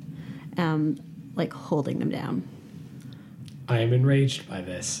hands, like holding them down. I am enraged by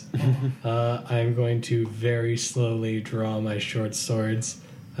this. I'm going to very slowly draw my short swords,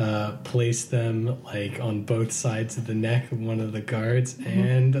 place them like on both sides of the neck of one of the guards,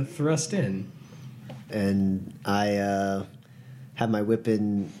 and thrust in. And I have my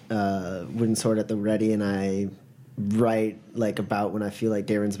wooden sword at the ready, and I write like about when I feel like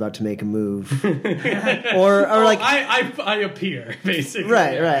Darren's about to make a move, or like I appear basically.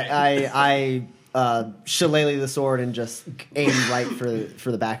 right. I shillelagh the sword and just aim right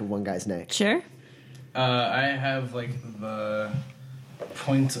for the back of one guy's neck. Sure. I have like the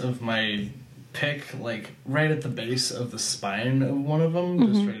point of my pick like right at the base of the spine of one of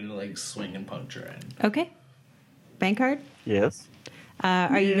them, just ready to like swing and puncture in. Okay. Bankard, Yes.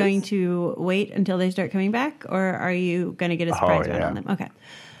 are you going to wait until they start coming back, or are you going to get a surprise round yeah. on them? Okay.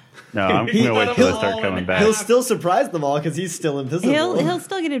 No, I'm gonna wait till they start coming back. He'll still surprise them all because he's still invisible. He'll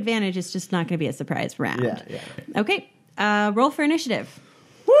still get advantage. It's just not going to be a surprise round. Yeah. Okay. Roll for initiative.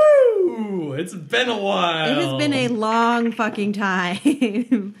 Woo! It's been a while. It has been a long fucking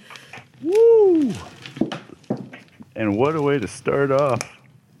time. Woo! And what a way to start off.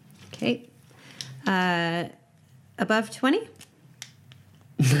 Okay. Above 20?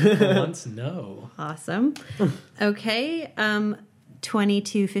 For once, no. Awesome. Okay. 20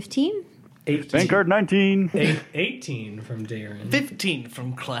 to 15? 18. Vanguard 19. 18 from Darren. 15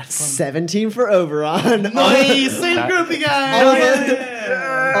 from Clatland. 17 for Oberon. Nice! Same groupie, guys!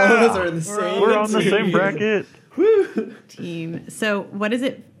 All of us are in the same. We're on the same bracket. 15. So what is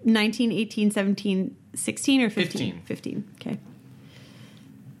it? 19, 18, 17, 16 or 15? 15. Okay.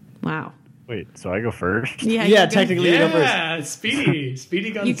 Wow. Wait, so I go first? Yeah, Yeah, you can- technically you go first. Yeah, Speedy.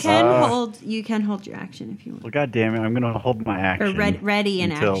 Speedy got You can hold your action if you want. Well, God damn it, I'm gonna hold my action. Or ready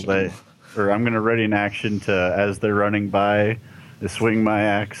in until action. Or I'm gonna ready in action to, as they're running by, to swing my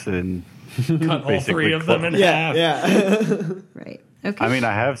axe and cut all basically three of them in Yeah, half. yeah. Right. Okay. I mean,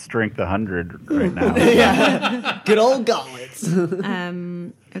 I have strength 100 right now. Good old gauntlets.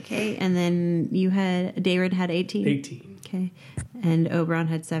 Okay, and then David had 18. 18. Okay, and Oberon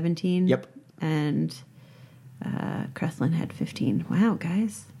had 17. Yep. And Cresslin had 15. Wow,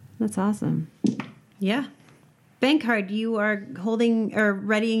 guys, that's awesome. Yeah, Bankard, you are holding or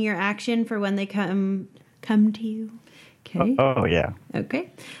readying your action for when they come to you. Okay. Oh, yeah.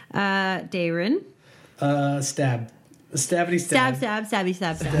 Okay. Darren. Stab. Stabby stab.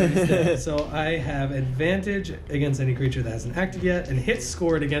 Stab. So I have advantage against any creature that hasn't acted yet, and hits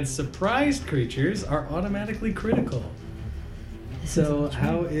scored against surprised creatures are automatically critical. So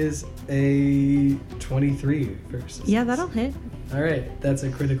how is a 23 versus? Yeah, that'll hit. All right, that's a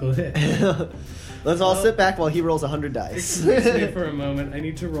critical hit. Let's all sit back while he rolls 100 dice. Excuse me for a moment. I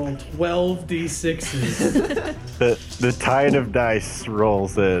need to roll 12 d6s. The tide of dice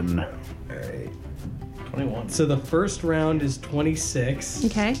rolls in. All right. 21. So the first round is 26,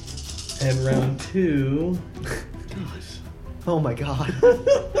 Okay. and round 2 Oh my god.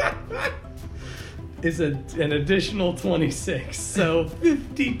 is an additional 26. So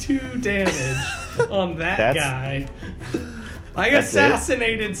 52 damage on that That's- guy. I That's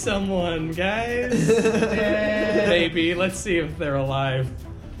assassinated someone, guys. Maybe. Let's see if they're alive.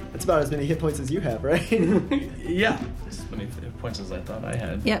 That's about as many hit points as you have, right? Yeah. As many points as I thought I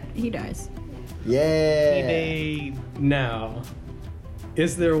had. Yep, he dies. Yeah. Now,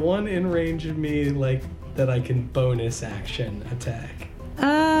 is there one in range of me like that I can bonus action attack?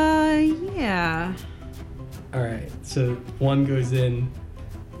 Yeah. All right. So one goes in.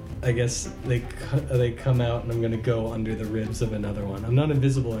 I guess they come out, and I'm gonna go under the ribs of another one. I'm not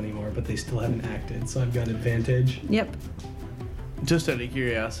invisible anymore, but they still haven't acted, so I've got advantage. Yep. Just out of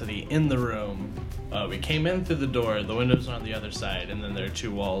curiosity, in the room, we came in through the door, the windows are on the other side, and then there are two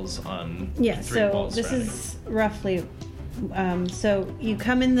walls on Yeah, three so walls this surrounding. is roughly. So you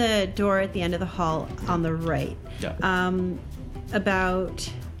come in the door at the end of the hall on the right. Yeah. About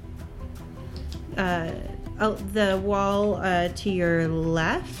the wall to your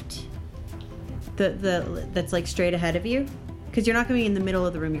left, the that's like straight ahead of you, because you're not coming in the middle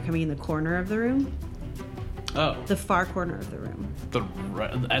of the room. You're coming in the corner of the room, Oh, the far corner of the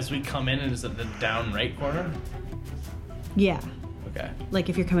room. as we come in, is it the down right corner? Yeah, Okay. like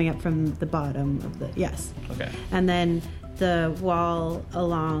if you're coming up from the bottom of the yes. Okay. And then the wall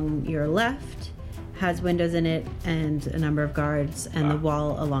along your left has windows in it and a number of guards, and the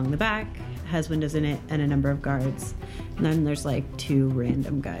wall along the back has windows in it and a number of guards. And then there's like two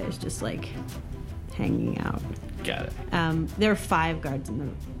random guys just like hanging out. Got it. There are 5 guards in the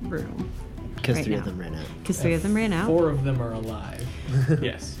room. Because Right 3 now. of them ran out. Because 3 of them ran out. 4 of them are alive.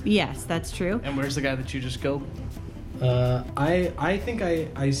 Yes. Yes, that's true. And where's the guy that you just killed? I think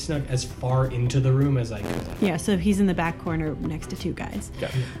I snuck as far into the room as I could. Yeah, so he's in the back corner next to 2 guys. Okay.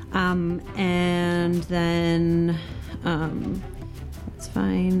 And then that's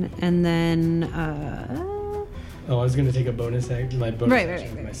fine. And then Oh, I was gonna take a bonus action. My bonus Right, action right,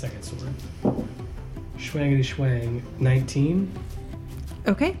 with right. my second sword. Schwangity schwang. 19.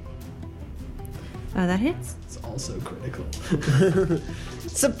 okay. That hits. It's also critical.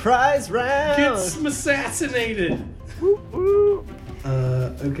 Surprise round! Get some assassinated.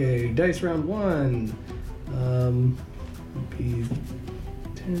 Okay, dice round 1. Be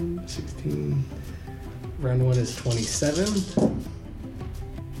 10, 16. Round 1 is 27.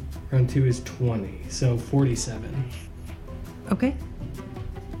 Round 2 is 20, so 47. Okay.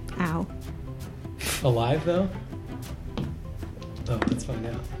 Ow. Alive, though? Oh, let's find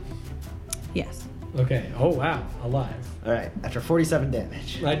out. Yes. Okay. Oh, wow. Alive. All right, after 47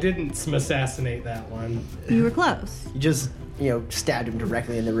 damage. I didn't assassinate that one. You were close. You just, stabbed him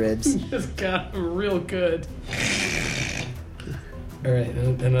directly in the ribs. Just got him real good. All right,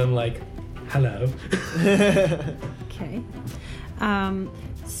 and I'm like, hello. Okay.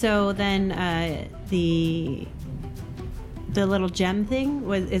 So then the little gem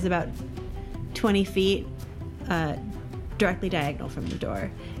thing is about 20 feet directly diagonal from the door.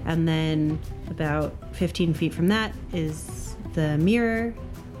 And then about 15 feet from that is the mirror.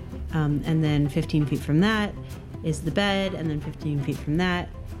 And then 15 feet from that is the bed. And then 15 feet from that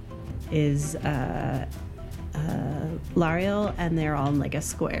is Lariel. And they're all in like a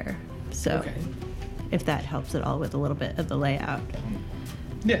square. So Okay. if that helps at all with a little bit of the layout.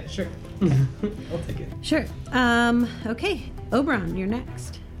 Yeah, sure. I'll take it. Sure. Okay. Oberon, you're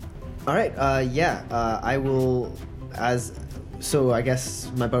next. All right, I will, so I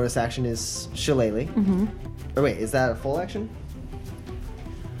guess my bonus action is Shillelagh. Mm-hmm. Or wait, is that a full action?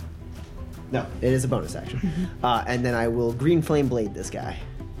 No, it is a bonus action. Mm-hmm. And then I will Green Flame Blade this guy.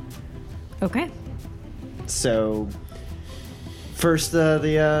 Okay. So, first,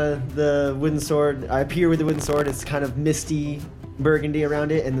 the wooden sword, I appear with the wooden sword, it's kind of misty burgundy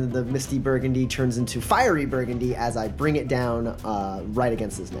around it, and then the misty burgundy turns into fiery burgundy as I bring it down right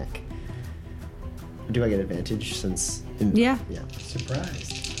against his neck. Do I get advantage since... Yeah. Yeah.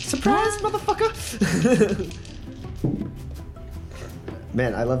 Surprised. Motherfucker!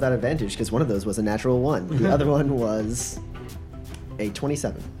 Man, I love that advantage because one of those was a natural 1. The other one was a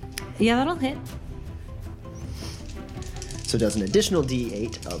 27. Yeah, that'll hit. So it does an additional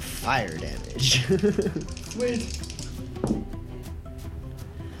D8 of fire damage. Wait.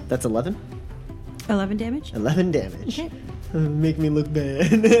 That's 11? 11 damage? 11 damage. Okay. Make me look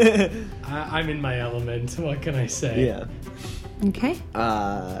bad. I'm in my element. What can I say? Yeah. Okay.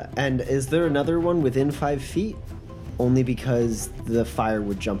 And is there another one within 5 feet? Only because the fire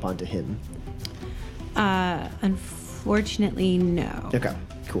would jump onto him. Unfortunately, no. Okay,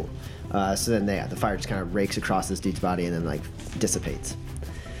 cool. So then, the fire just kind of rakes across this dude's body and then dissipates.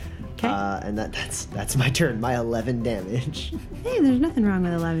 Okay. And that's my turn. My 11 damage. Hey, there's nothing wrong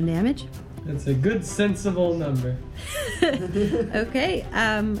with 11 damage. It's a good, sensible number. Okay.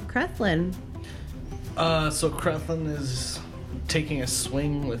 Krethlin. So Krethlin is taking a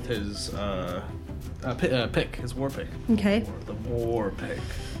swing with his pick, his war pick. Okay. The war pick.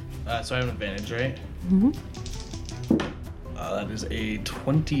 So I have an advantage, right? Mm-hmm. That is a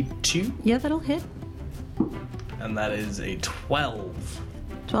 22, Yeah, that'll hit. and that is a 12.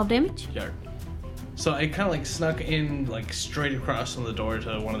 12 damage? Yard. So I kind of snuck in straight across from the door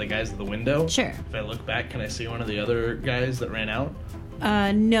to one of the guys at the window. Sure. If I look back, can I see one of the other guys that ran out?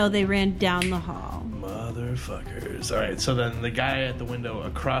 No, they ran down the hall. Motherfuckers. All right, so then the guy at the window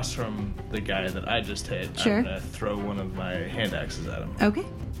across from the guy that I just hit, Sure. I'm going to throw one of my hand axes at him. Okay.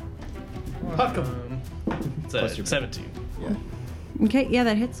 Huck 'em. It's a 17. Okay, yeah,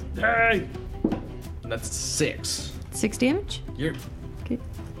 that hits. Hey! And that's 6. 6 damage? You're... Okay.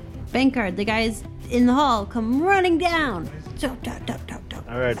 Bankard, the guys in the hall come running down.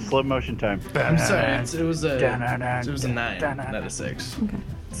 All right, slow motion time. I'm sorry, it was a 9, not a 6. Okay.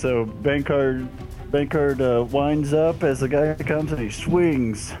 So Bankard winds up as the guy comes and he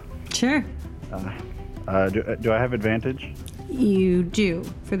swings. Sure. Do I have advantage? You do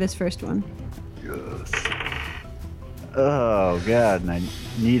for this first one. Yes. Oh god, and I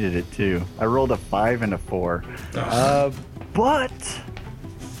needed it too. I rolled a 5 and a 4. But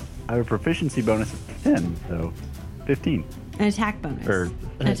I have a proficiency bonus of 10, so 15. An attack bonus. Or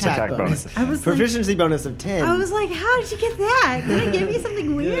An attack bonus. I was Proficiency bonus of 10. I was like, how did you get that? Did I give you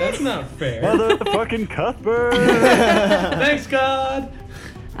something Yeah, weird? that's not fair. Motherfucking Cuthbert! Thanks, God.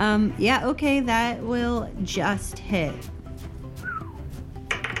 Yeah, okay, that will just hit.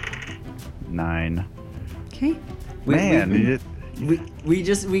 9. Okay. Man,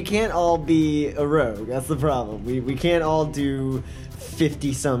 we can't all be a rogue. That's the problem. We can't all do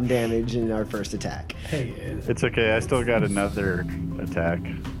 50 some damage in our first attack. Hey, it's okay. I still got another attack.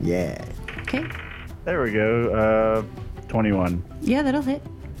 Yeah. Okay. There we go. 21. Yeah, that'll hit.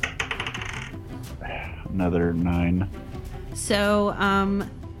 Another 9. So,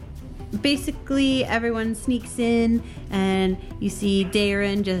 basically everyone sneaks in and you see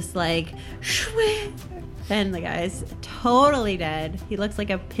Darren just shwing, and the guy's totally dead. He looks like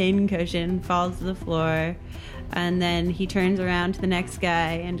a pincushion, falls to the floor, and then he turns around to the next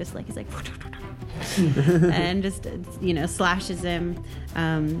guy and just he's like and just slashes him,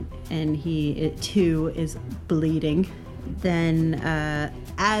 and he too is bleeding. Then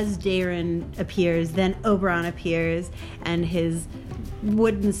as Darren appears, then Oberon appears, and his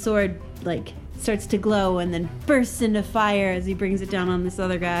wooden sword starts to glow and then bursts into fire as he brings it down on this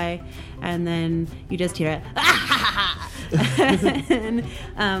other guy, and then you just hear it. And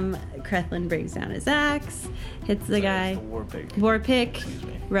Krethlin brings down his axe, hits the guy. War pick,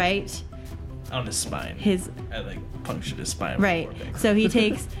 right? On his spine. I punctured his spine. Right. With a war pick. So he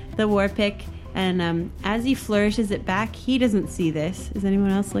takes the war pick, and as he flourishes it back, he doesn't see this. Is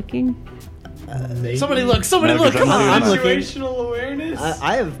anyone else looking? Somebody look! No, Come on! I'm looking. Situational awareness.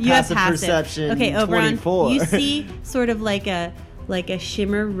 I have You have passive passive perception. Okay, Oberon, 24. you see sort of like a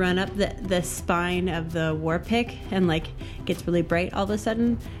shimmer run up the spine of the war pick, and gets really bright all of a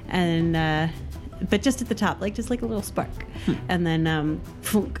sudden, and but just at the top, just like a little spark, and then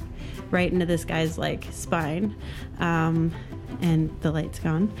funk, right into this guy's spine, and the light's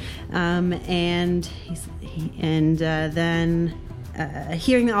gone, and then.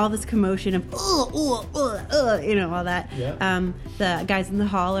 Hearing all this commotion of all that, Yeah. the guys in the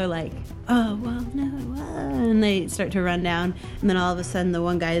hall are like, oh well, no, and they start to run down, and then all of a sudden the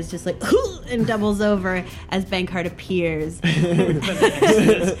one guy is just and doubles over as Bankheart appears,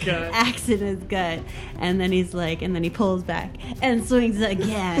 axe in his gut, and then he's and then he pulls back and swings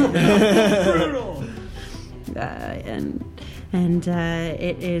again. Brutal. And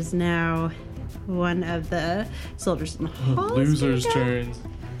it is now one of the soldiers in the hall. Loser's turns.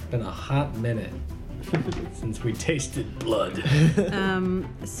 Been a hot minute since we tasted blood.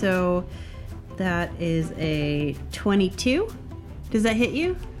 So that is a 22. Does that hit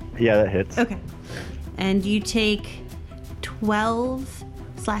you? Yeah, that hits. Okay. And you take 12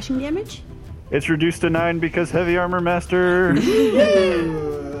 slashing damage. It's reduced to 9 because heavy armor master.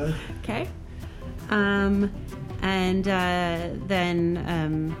 Okay. And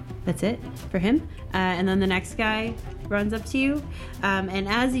then that's it for him. And then the next guy runs up to you. And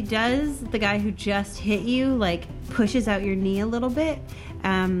as he does, the guy who just hit you pushes out your knee a little bit,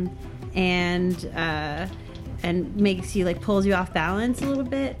 and makes you pulls you off balance a little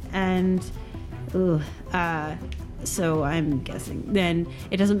bit. And so I'm guessing then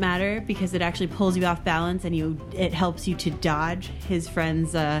it doesn't matter because it actually pulls you off balance, and it helps you to dodge his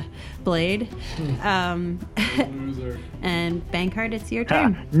friend's blade. Loser. And Bankheart, it's your Ha,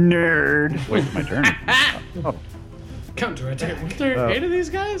 turn. nerd. Wait, it's my turn. Oh. Counterattack. Was there 8 of these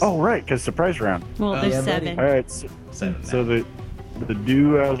guys? Oh, right, because surprise round. Well, there's yeah, 7. All right, so, 7 so the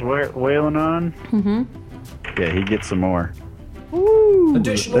dude I was wailing on, yeah, he gets some more.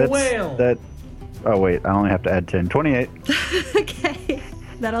 Additional whale. Oh, wait, I only have to add 10. 28. Okay,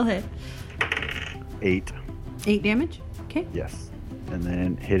 that'll hit. 8. 8 damage. Okay, Yes. And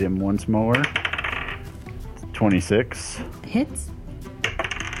then hit him once more. 26. hits.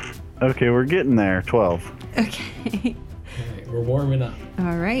 Okay, we're getting there. 12. Okay, Alright, we're warming up.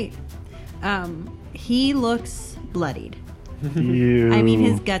 all right. He looks bloodied. You. I mean,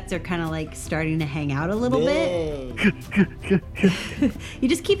 his guts are kind of starting to hang out a little bit. You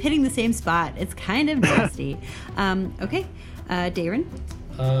just keep hitting the same spot. It's kind of nasty. Okay, Darren.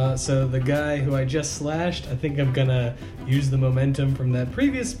 So the guy who I just slashed, I think I'm gonna use the momentum from that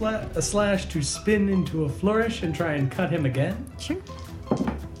previous slash to spin into a flourish and try and cut him again. Sure.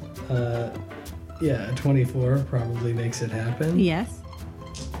 Yeah, a 24 probably makes it happen. Yes.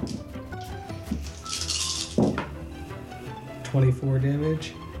 24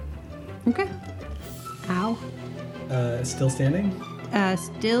 damage. Okay. Ow. Still standing?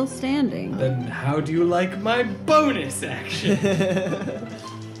 Still standing. Then how do you like my bonus action?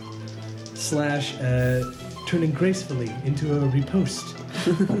 Slash, turning gracefully into a riposte.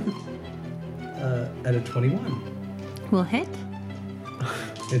 At a 21. Will hit.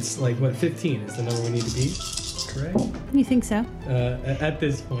 It's 15 is the number we need to beat, correct? You think so? At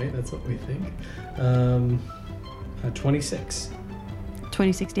this point, that's what we think. 26.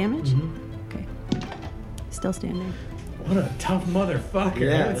 26 damage? Okay. Still standing. What a tough motherfucker.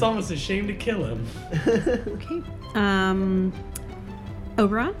 Yeah. It's almost a shame to kill him. Okay.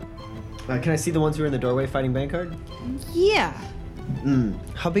 Oberon? Can I see the ones who are in the doorway fighting Bankard? Yeah.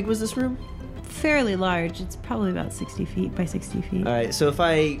 How big was this room? Fairly large. It's probably about 60 feet by 60 feet. All right, so if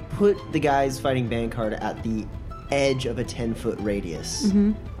I put the guys fighting Bankard at the edge of a 10-foot radius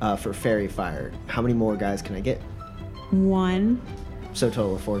for fairy fire, how many more guys can I get? 1. So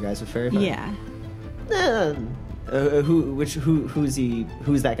total of 4 guys with fairy fire. Yeah. Who's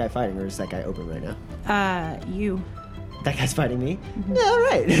that guy fighting, or is that guy open right now? You. That guy's fighting me? All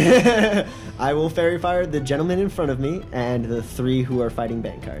right. I will fairy fire the gentleman in front of me and the 3 who are fighting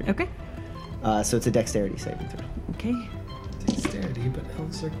Bankard. Okay. So it's a dexterity saving throw. Okay. Dexterity, but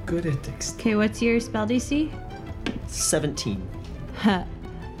elves are good at dexterity. Okay, what's your spell DC? 17.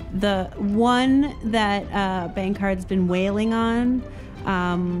 The one that Bankard's been wailing on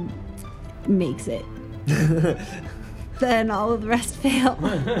makes it. Then all of the rest fail. All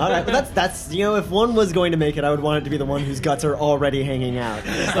right, but that's if one was going to make it, I would want it to be the one whose guts are already hanging out.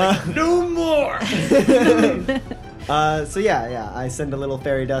 No more! So yeah, I send a little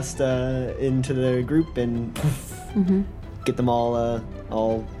fairy dust into the group and get them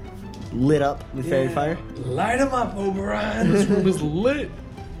all lit up with fairy fire. Light them up, Oberon. This room is lit.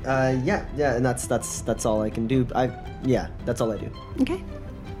 Yeah, and that's all I can do. That's all I do. Okay.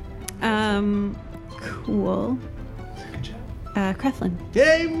 Cool. Good job. Krethlin.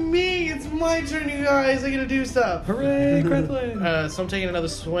 Yay, me! It's my turn, you guys! I get to do stuff! Hooray, Krethlin. So I'm taking another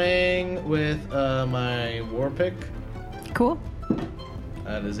swing with my war pick. Cool.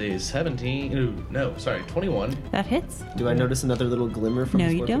 That is a 21. That hits. Do I notice another little glimmer from No,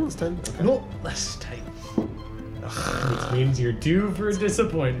 his you weapon don't. this time? Okay. No, less tight. Which means you're due for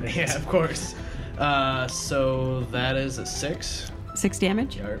disappointment. Yeah, of course. So that is a 6. 6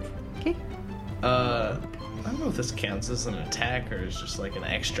 damage. Yarp. Okay. I don't know if this counts as an attack or is just like an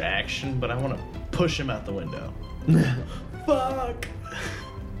extra action, but I want to push him out the window. Fuck.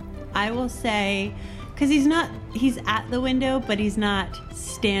 I will say, because he's at the window, but he's not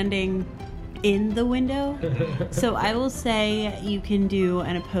standing in the window. So I will say you can do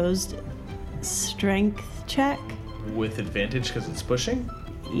an opposed strength check. With advantage because it's pushing?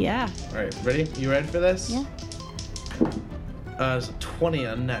 Yeah. Alright, ready? You ready for this? Yeah. It's a 20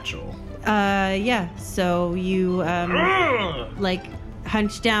 unnatural. Yeah. So you, like,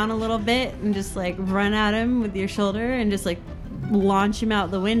 hunch down a little bit and just, like, run at him with your shoulder and just, like, launch him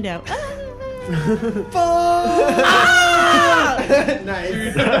out the window.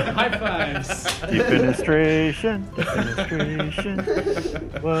 Nice. High fives. Defenestration.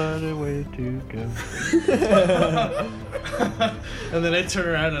 What a way to go. And then I turn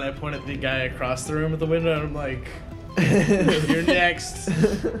around and I point at the guy across the room at the window and I'm like, you're next.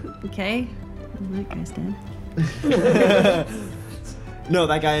 Okay. That guy's dead. No,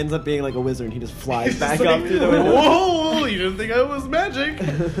 that guy ends up being like a wizard and he just flies back up through the window. Whoa, you didn't think I was magic?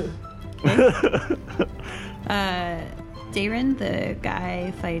 Darren, the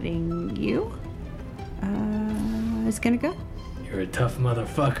guy fighting you, is gonna go. You're a tough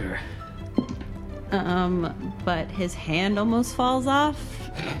motherfucker. But his hand almost falls off.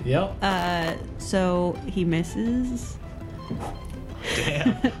 Yep. So he misses.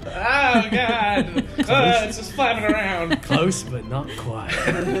 Damn. Oh, God. It's just flapping around. Close, but not quite.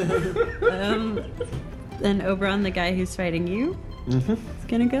 Then Oberon, the guy who's fighting you, is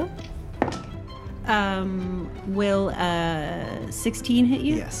gonna go. Will 16 hit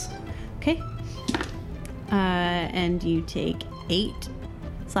you? Yes. Okay. And you take 8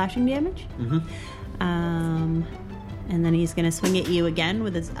 slashing damage. And then he's gonna swing at you again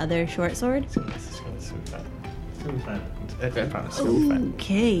with his other short sword. It's gonna be fine. It's gonna be fine. I promise. It's gonna be fine.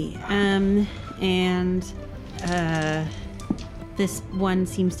 Okay. And this one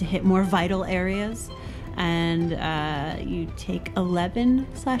seems to hit more vital areas, and you take 11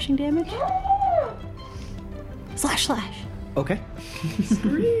 slashing damage. Slash. Okay.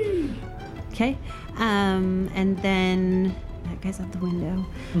 Okay. And then that guy's out the window.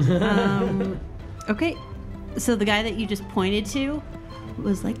 Okay. So the guy that you just pointed to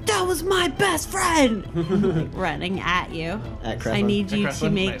was like, "That was my best friend," like, running at you. At Krethlin. I need you At to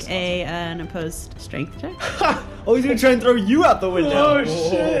Krethlin? make Nice, an opposed strength check. Oh, he's gonna try and throw you out the window. Oh,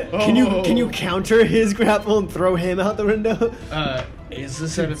 shit. Can you counter his grapple and throw him out the window? Is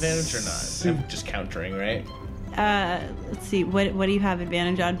this an advantage or not? I'm just countering, right? Let's see. What do you have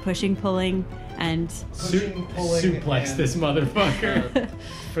advantage on? Pushing, pulling, and Pushing, pulling, Suplex and- this motherfucker.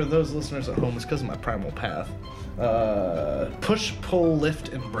 For those listeners at home, it's because of my primal path. Push, pull, lift,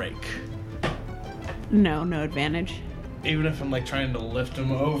 and break. no advantage. Even if I'm like trying to lift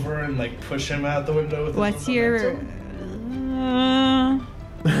him over and like push him out the window with What's his your? momentum.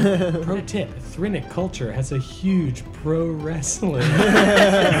 Pro tip: Thrinic culture has a huge pro wrestling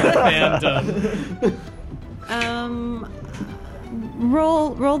fandom.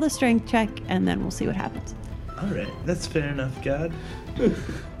 Roll the strength check, and then we'll see what happens. All right, that's fair enough, God.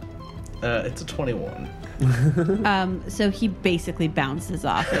 It's a 21. So he basically bounces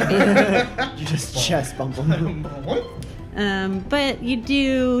off of You just chest bump him. What? you. But you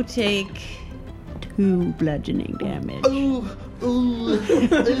do take 2 bludgeoning damage. Ooh,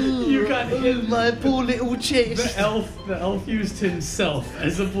 You got hit. my poor little chest. The elf used himself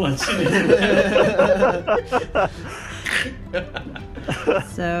as a bludgeoning.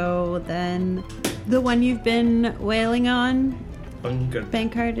 So then the one you've been wailing on, Bunker.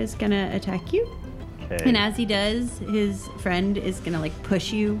 Bankard, is going to attack you. Okay. And as he does, his friend is going to like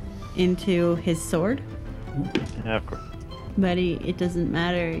push you into his sword. Yeah, of course. But it doesn't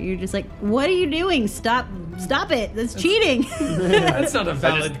matter. You're just like, what are you doing? Stop it. That's cheating. That's not a I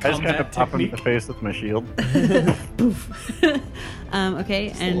valid just kind combat of pop him in the technique. face with my shield. Okay,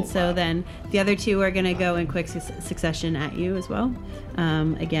 and so then the other two are going to go in quick succession at you as well.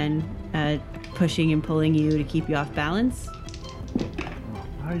 Again, pushing and pulling you to keep you off balance.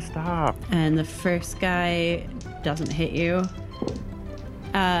 Why stop? And the first guy doesn't hit you.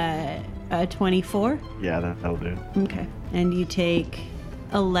 24. Yeah, that'll do. Okay. And you take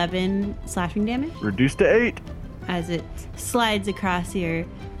 11 slashing damage Reduced to 8. as it slides across your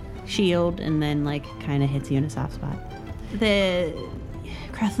shield and then like kind of hits you in a soft spot. The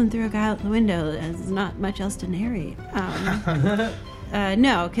Crethlin threw a guy out the window. There's not much else to narrate.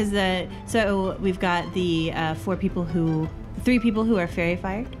 No, because so we've got the 3 people who are fairy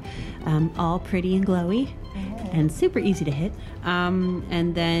fired, all pretty and glowy, and super easy to hit.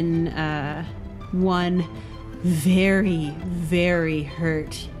 And then one very, very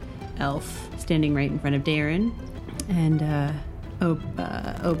hurt elf standing right in front of Darren, and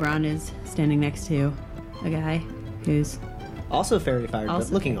Oberon is standing next to a guy who's Also fairy fired, but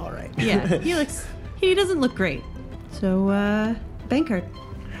Also looking all right. yeah, he doesn't look great. So Bankard.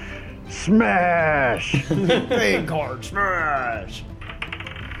 Smash! Big card smash.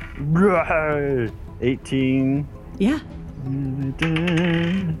 18. Yeah.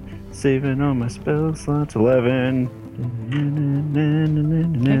 Saving all my spell slots. 11.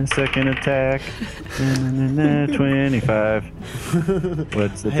 Second attack. 25.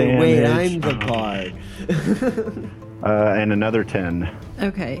 What's the Hey, damage? wait, I'm the bard. And another 10.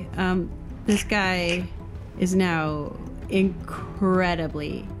 Okay. This guy is now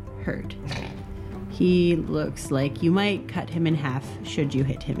incredibly hurt. He looks like you might cut him in half should you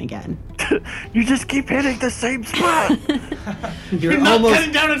hit him again. You just keep hitting the same spot. You're Not almost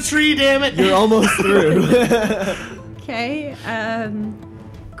cutting down a tree, damn it! you're almost through. Okay.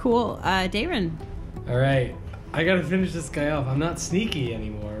 Cool. Darren. All right, I gotta finish this guy off. I'm not sneaky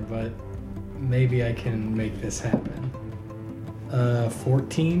anymore, but maybe I can make this happen.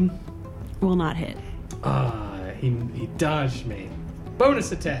 14. Will not hit. He dodged me.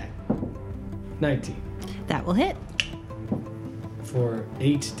 Bonus attack. 19 That will hit. for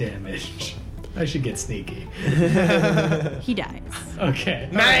 8 damage. I should get sneaky. He dies. Okay.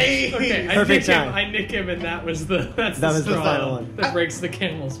 Nice! Okay. Perfect time. I nick him, and that was the That was the straw final one. that breaks the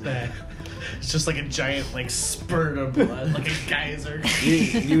camel's back. It's just like a giant like spurt of blood, like a geyser.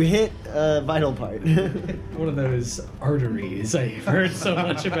 you hit a vital part. One of those arteries I've heard so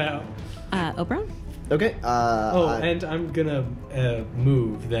much about. Oberon. Okay. And I'm gonna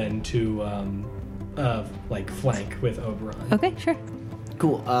move then to like flank with Oberon. Okay, sure.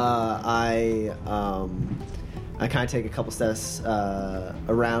 Cool. I kind of take a couple steps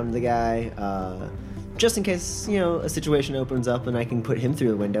around the guy, just in case a situation opens up and I can put him through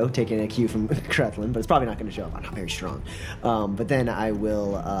the window, taking a cue from Crethlin. But it's probably not going to show up. I'm not very strong. But then I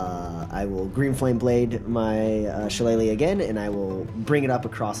will green flame blade my shillelagh again, and I will bring it up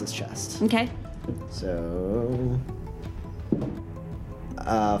across his chest. Okay. So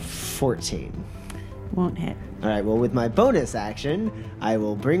 14. Won't hit. All right, well, with my bonus action, I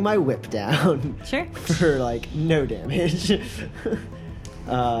will bring my whip down Sure. for, like, no damage.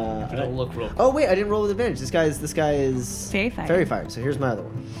 Don't look real. Oh, wait, I didn't roll with advantage. This guy is... Fairy fired. Fairy fired, so here's my other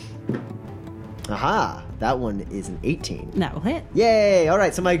one. Aha, that one is an 18. That will hit. Yay, all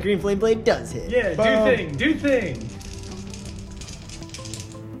right, so my green flame blade does hit. Yeah, do thing.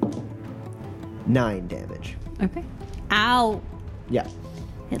 9 damage. Okay. Ow. Yeah.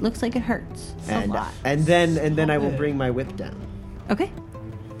 It looks like it hurts a lot. And then I will bring my whip down. Okay.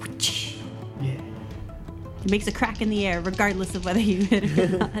 Yeah. It makes a crack in the air, regardless of whether you hit it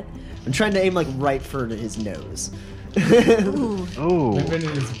or not. I'm trying to aim, like, right for his nose. Ooh. Oh. I've been in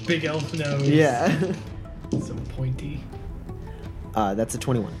his big elf nose. Yeah. So pointy. That's a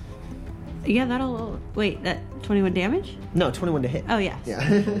 21. Yeah, that'll... Wait, that 21 damage? No, 21 to hit. Oh, yes.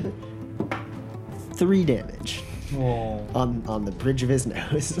 Yeah. 3 damage Whoa. on the bridge of his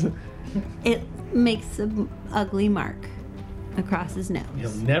nose. It makes an ugly mark across his nose.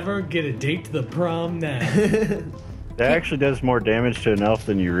 You'll never get a date to the prom now. That actually does more damage to an elf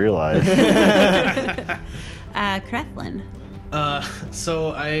than you realize. Crethlin.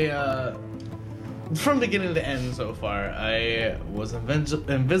 So I from beginning to end so far, I was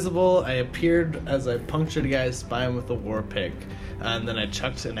invisible. I appeared as I punctured a guy's spine with a war pick, and then I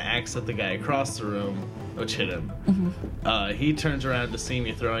chucked an axe at the guy across the room, which hit him. He turns around to see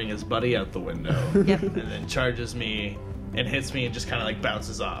me throwing his buddy out the window, Yep. and then charges me and hits me and just kind of like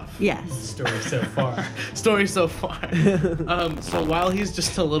bounces off. Yes. Story so far. Story so far. So while he's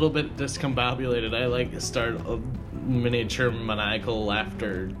just a little bit discombobulated, I like start a miniature maniacal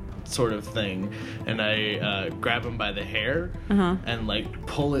laughter sort of thing, and I grab him by the hair and like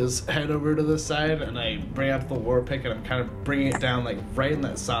pull his head over to the side, and I bring up the war pick and I'm kind of bringing it down like right in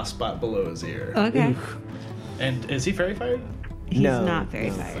that soft spot below his ear. Okay. And is he fairy fired? He's No, not very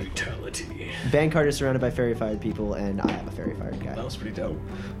no. fired. Fatality. Bancard is surrounded by fairy fired people, and I am a fairy fired guy. That was pretty dope.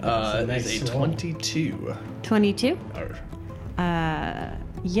 a It's nice a roll. 22. 22. Or,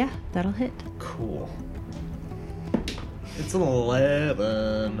 Yeah, that'll hit. cool. It's an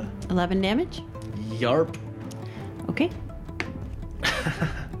 11. 11 damage. Yarp. Okay.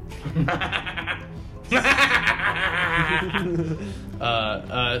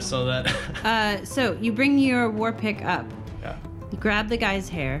 So that. So you bring your war pick up. Yeah. You grab the guy's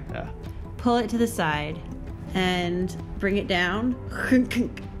hair, Yeah. pull it to the side, and bring it down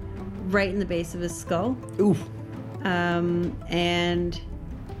right in the base of his skull. Oof. And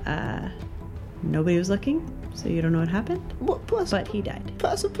nobody was looking, so you don't know what happened. What But he died.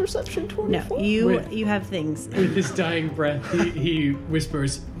 passive perception No, 24? you have things. With his dying breath, he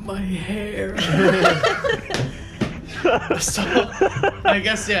whispers, "My hair." So I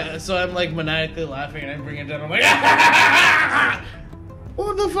guess yeah. So I'm like maniacally laughing and I bring it down. I'm like,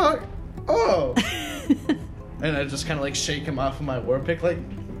 what the fuck? Oh. And I just kind of like shake him off of my war pick, like,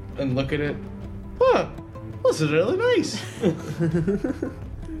 and look at it. Huh. This is really nice.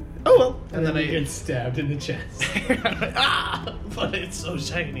 Oh well. And then I get stabbed in the chest. ah, but it's so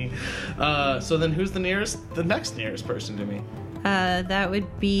shiny. So then who's the next nearest person to me? That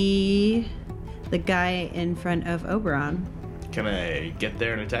would be the guy in front of Oberon. Can I get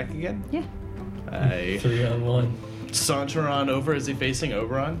there and attack again? Yeah. I 3-on-1. saunter on over. Is he facing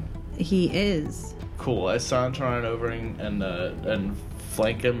Oberon? He is. Cool. I saunter on over and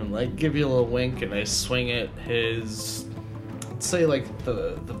flank him and like give you a little wink, and I swing at his, let's say like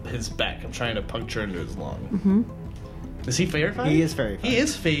his back. I'm trying to puncture into his lung. Mm-hmm. Is he fairy fired? He is fairy He fired.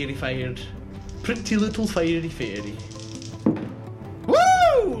 is fairy fired. Pretty little fairy fairy.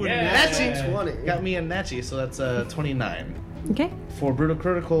 Woo! Yeah. Natchy 20. Got me a natchy, so that's 29. Okay. For brutal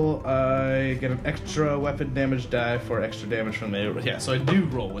critical, I get an extra weapon damage die for extra damage from the. Yeah, so I do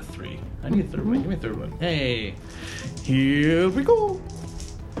roll with 3. I need a third one. Give me a third one. Hey, here we go.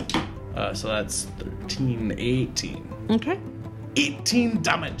 So that's 13, 18. Okay. 18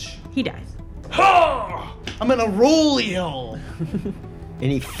 damage. He dies. Ha! I'm in a roll.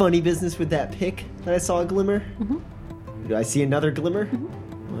 Any funny business with that pick that I saw a glimmer? Do I see another glimmer? I'm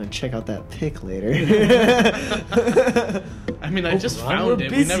gonna check out that pick later. I mean, I just Ron, found we're it.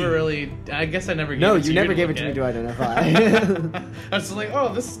 We busy. never really. I guess I never gave No, it to you you. never gave it look to me at. to identify. I was just like,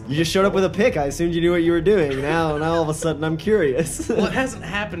 oh, this. You just showed up with a pick. I assumed you knew what you were doing. Now all of a sudden I'm curious. Well, it hasn't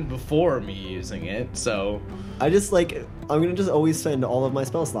happened before me using it, so. I just I'm gonna just always spend all of my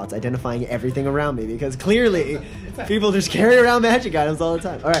spell slots identifying everything around me because clearly people just carry around magic items all the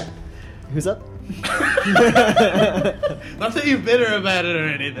time. All right, who's up? Not that you're bitter about it or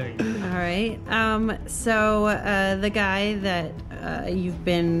anything. All right. So the guy that you've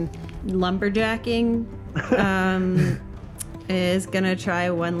been lumberjacking is gonna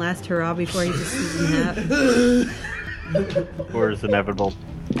try one last hurrah before he just sees in half. Or is inevitable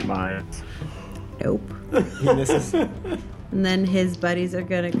minds. Nope. He misses. And then his buddies are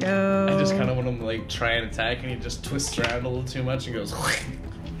gonna go. I just kind of want him to like try and attack, and he just twists around a little too much and goes.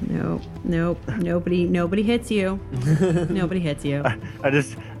 Nope. Nobody hits you. Nobody hits you.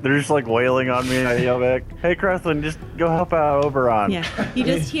 They're just like wailing on me, and I yell back, "Hey, Kreslin, just go help out Oberon." Yeah. You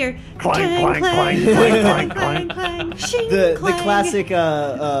just hear Clank, clank, clang, clank, clang, clank, clang, clank, clang, shing, The clang. classic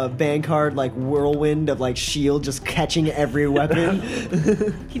Bancard like whirlwind of like shield just catching every weapon.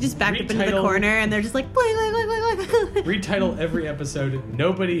 He just backed up into the Retitle. corner, and they're just like blang, blang, blang, blang, blang. Retitle every episode,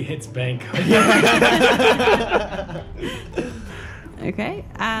 Nobody Hits Bank. Okay.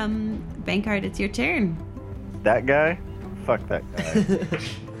 Bankard, it's your turn. That guy? Fuck that guy.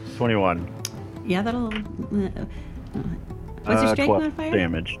 21. Yeah, that'll. What's your strength 12 modifier?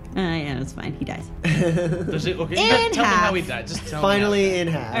 damage. Yeah, that's fine. He dies. Does it, okay, you In tell me how half. he died. Just tell Finally me. How he in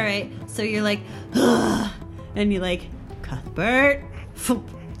half. All right. So you're like, and you're like, Cuthbert,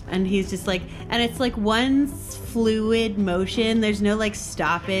 and he's just like, and it's like one fluid motion. There's no like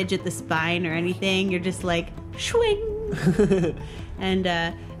stoppage at the spine or anything. You're just like, swing, and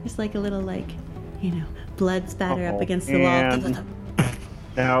just like a little like, blood spatter up Uh-oh. against the wall.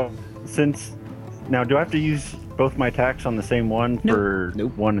 And now, do I have to use both my attacks on the same one for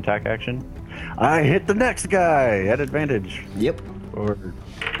one attack action? I hit the next guy at advantage. Yep. Or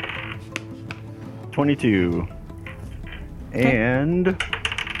 22. And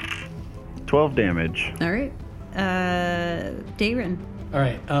 12 damage. All right. Dayron. All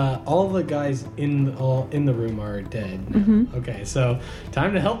right. All the guys in the room are dead. Okay, so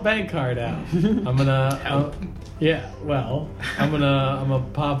time to help Bankard out. I'm gonna. I'm gonna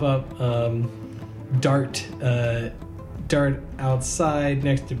pop up. Dart outside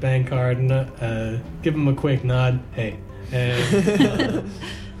next to Bankard and give him a quick nod. Hey. And,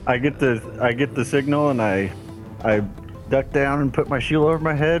 I get the signal and I duck down and put my shield over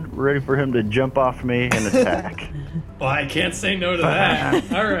my head, ready for him to jump off me and attack. well, I can't say no to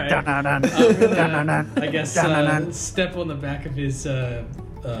that. All right. I guess step on the back of his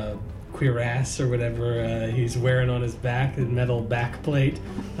cuirass or whatever he's wearing on his back, his metal back plate.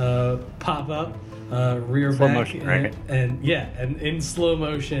 Pop up. Rear Slow back motion, right? and in slow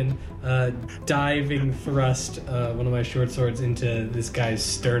motion, diving thrust one of my short swords into this guy's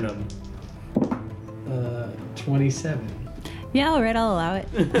sternum. 27. Yeah, all right, I'll allow it.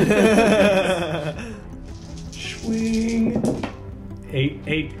 Swing.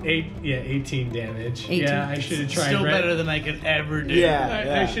 18 damage. 18. Yeah, I should have tried. Still better than I could ever do.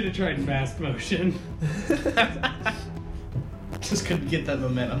 I should have tried fast motion. Just couldn't get that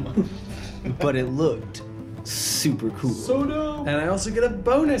momentum. But it looked super cool. So dope. And I also get a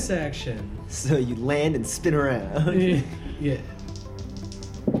bonus action. So you land and spin around. Yeah.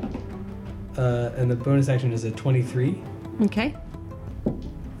 And the bonus action is a 23 Okay.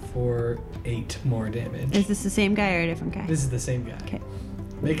 for 8 more damage. Is this the same guy or a different guy? This is the same guy. Okay.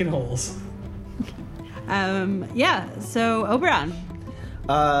 Making holes. Yeah, so Oberon.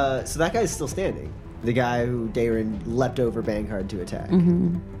 So that guy's still standing. The guy who Dayron leapt over Bankard to attack.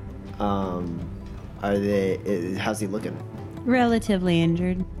 How's he looking? Relatively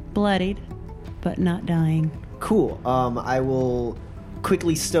injured. Bloodied, but not dying. Cool. I will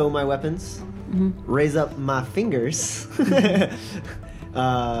quickly stow my weapons, raise up my fingers,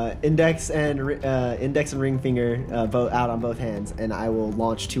 index and ring finger both out on both hands, and I will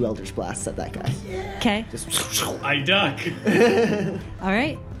launch 2 Eldritch Blasts at that guy. Okay. Just I duck. All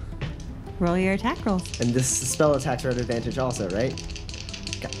right. Roll your attack rolls. and this spell attacks are at advantage also, right?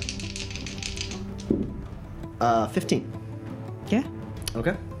 Okay. 15. Yeah.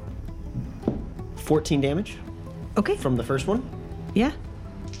 Okay. 14 damage Okay. from the first one. Yeah.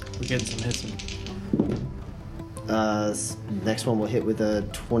 We're getting some hissing. Next one will hit with a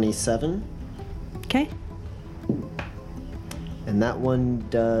 27, Okay. and that one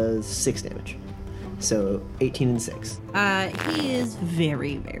does 6 damage. So 18 and 6. He is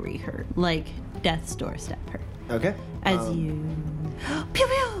very, very hurt. Like death's doorstep hurt. Okay. As you pew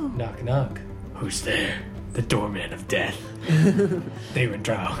pew. Knock knock. Who's there? The doorman of death. They were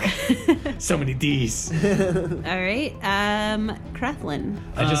drow. So many D's. All right. Krethlin.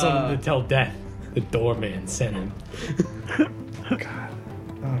 I just want him to tell death. The doorman sent him.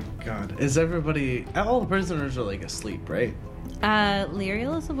 Oh god. Is everybody? All the prisoners are like asleep, right?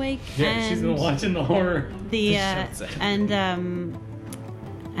 Lyriel is awake. Yeah, and she's been watching the horror. the Just shouts at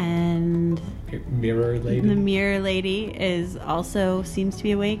and Mirror lady. the mirror lady seems to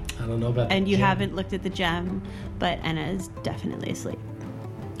be awake. I don't know about that. And you gem. haven't looked at the gem, but Enna is definitely asleep.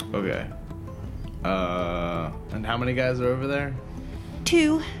 Okay. And how many guys are over there?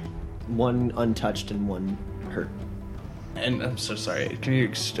 2. One untouched and one hurt. And I'm so sorry. Can you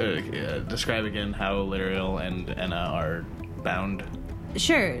describe again how Lyriel and Enna are bound?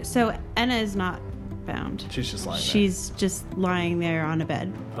 Sure. So Enna is not bound. She's just lying there. She's just lying there on a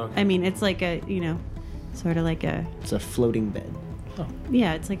bed. Okay. I mean, it's like a, sort of like a, It's a floating bed.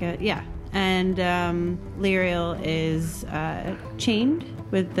 yeah, it's like a, yeah. And Lyriel is chained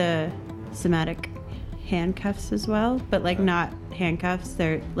with the somatic handcuffs as well, but like not handcuffs.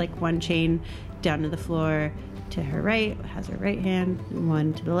 They're like one chain down to the floor to her right, has her right hand,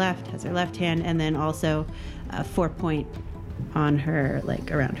 one to the left, has her left hand, and then also a 4-point on her,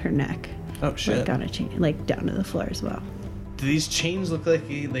 like around her neck. Oh shit. Like on a chain, like down to the floor as well. Do these chains look like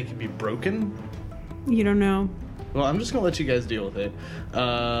they could be broken? You don't know. Well, I'm just gonna let you guys deal with it.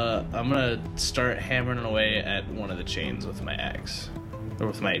 I'm gonna start hammering away at one of the chains with my axe. Or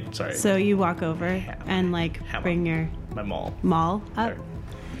with my, sorry, So you walk over and like Hammer. bring your my maul. maul up. There.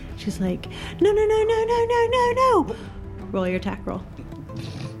 She's like, no, no, no, no, no, no, no, no. Roll your attack roll.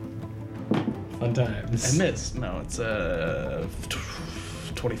 Fun times. I missed. No, it's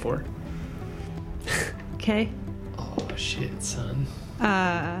 24. Okay. Oh shit, son.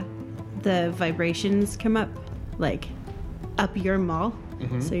 the vibrations come up, like up your maul.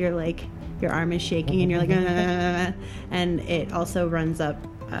 So you're like, your arm is shaking and you're like, and it also runs up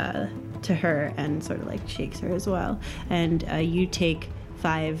to her and sort of like shakes her as well. And you take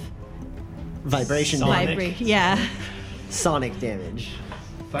 5 Vibration Sonic. yeah. sonic damage.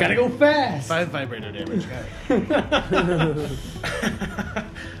 Gotta go fast. 5 vibrator damage.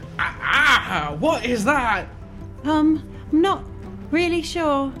 What is that? I'm not really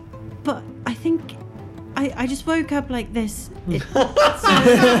sure, but I think I just woke up like this. It's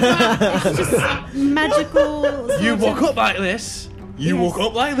just magical. You sort woke of- up like this? You Yes. woke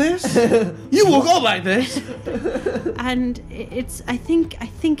up like this? You woke up like this? and it's. I think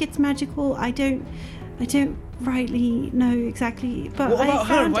it's magical. I don't rightly know exactly, but What I about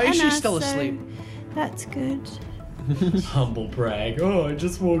her? found Why is she Anna, still so asleep? That's good. Humble brag. Oh, I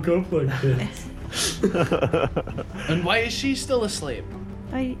just woke up like this. And why is she still asleep?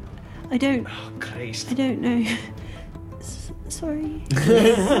 I don't Oh, Christ. I don't know. Sorry.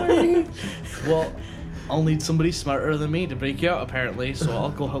 Well, I'll need somebody smarter than me to break you out, apparently, so I'll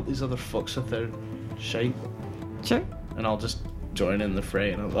go help these other fucks with their shite. Sure. And I'll just join in the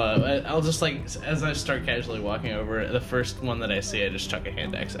fray. And I'll just, like, as I start casually walking over, the first one that I see, I just chuck a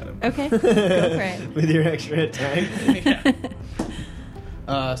hand axe at him. Okay. Go for it. With your extra attack.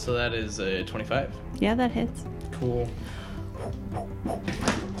 Yeah. So that is a 25. Yeah, that hits. Cool.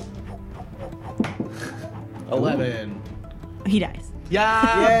 11. He dies.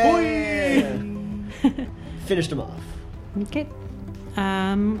 Yeah, boy! Yeah. Finished him off. Okay.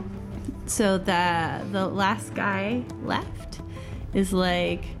 So the last guy left is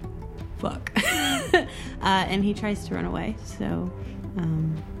like, fuck, and he tries to run away. So,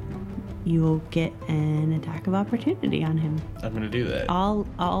 you will get an attack of opportunity on him. I'm gonna do that.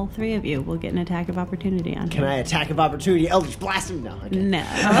 All 3 of you will get an attack of opportunity on Can him. I attack of opportunity? Eldritch blast him? No. Okay.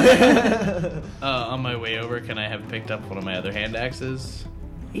 No. On my way over, can I have picked up one of my other hand axes?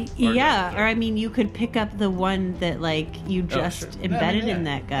 Yeah, or I mean, you could pick up the one that like you just sure. embedded Yeah. in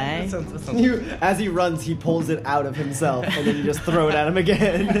that guy. That sounds You, as he runs, he pulls it out of himself, and then you just throw it at him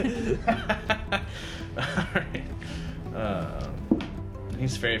again. Alright.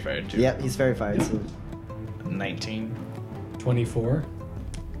 He's very fired too. Yep, he's very fired. So 19. 24.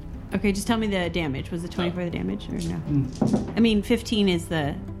 Okay, just tell me the damage. Was it 24 the damage or no? I mean, 15 is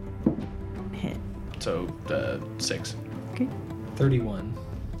the hit. So, 6. Okay. 31.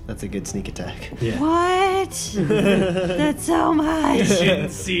 that's a good sneak attack. Yeah. What? That's so much. Didn't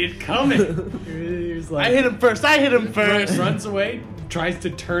see it coming. He was like, I hit him first! runs away, tries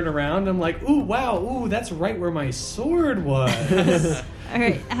to turn around. I'm like, ooh, wow, ooh, that's right where my sword was. All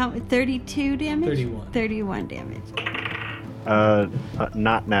right, how 32 damage? 31. 31 damage.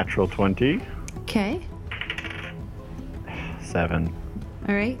 Not natural 20. Okay. 7.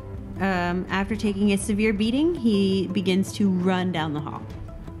 All right. After taking a severe beating, he begins to run down the hall.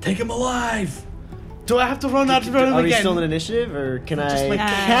 Take him alive. Do I have to run out to run him Are we again? still in initiative, or can I like-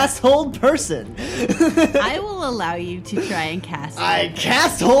 cast hold person? I will allow you to try and cast. I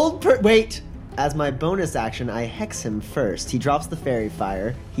cast hold wait. As my bonus action, I hex him first. He drops the fairy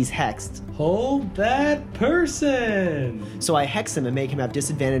fire. He's hexed. Hold that person. So I hex him and make him have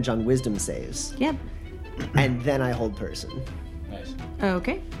disadvantage on wisdom saves. Yep. And then I hold person. Nice.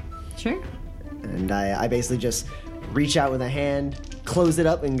 Okay. Sure. And I basically just reach out with a hand, close it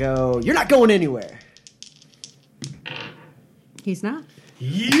up, and go, "You're not going anywhere." He's not.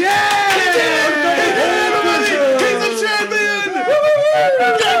 Yeah! He's a champion!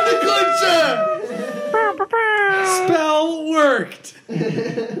 Get the clincher! Spell worked.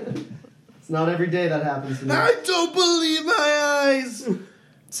 It's not every day that happens to me. I don't believe my eyes!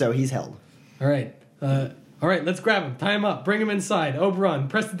 So he's held. All right. All right, let's grab him. Tie him up. Bring him inside. Oberon,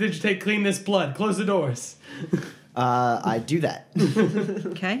 press the digitate, clean this blood. Close the doors. I do that.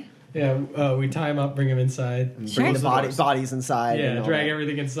 Okay. Yeah, we tie him up, bring him inside. Sure. Bring the bodies inside. and Yeah, all drag that.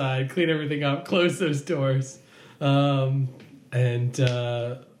 everything inside, clean everything up, close those doors. And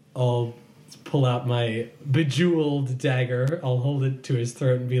I'll pull out my bejeweled dagger. I'll hold it to his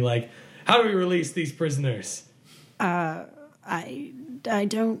throat and be like, "How do we release these prisoners?" I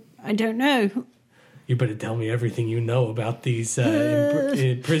don't know. You better tell me everything you know about these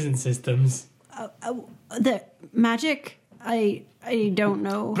in prison systems. The magic. I don't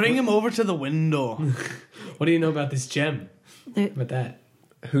know. Bring him over to the window. What do you know about this gem? The- About that?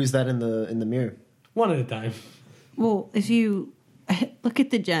 Who's that in the mirror? One at a time. Well, if you look at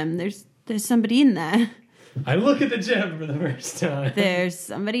the gem, there's somebody in there. I look at the gem for the first time. There's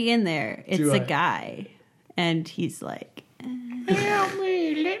somebody in there. It's Do a I? guy, and he's like, Help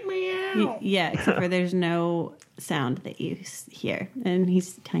me, let me out. yeah, except for there's no sound that you hear, and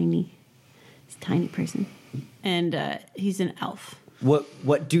he's tiny. He's a tiny person. And he's an elf.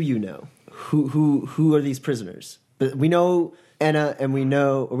 What do you know? Who are these prisoners? But we know Anna, and we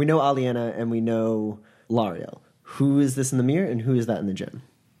know Aliena, and we know Lariel. Who is this in the mirror, and who is that in the gem?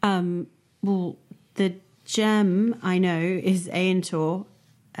 Well, the gem I know is Aentor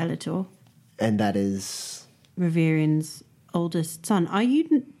Elator, And that is... Riverian's oldest son. Are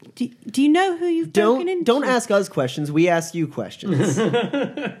you? Do you know who you've broken into? Don't ask us questions. We ask you questions.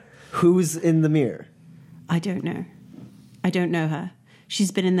 Who's in the mirror? I don't know. I don't know her.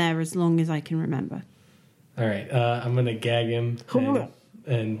 She's been in there as long as I can remember. All right, I'm gonna gag him.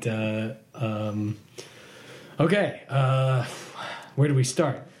 Okay. Where do we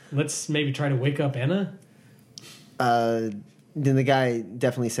start? Let's maybe try to wake up Anna. Then the guy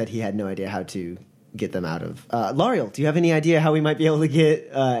definitely said he had no idea how to get them out of. Lariel, do you have any idea how we might be able to get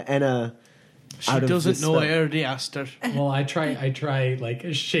Anna She out of doesn't this know. spell? I already asked her. Well, I try like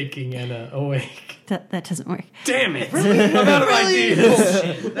shaking Anna awake. That doesn't work. Damn it! I'm out of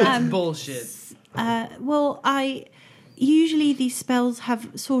ideas. That's bullshit. Well, usually these spells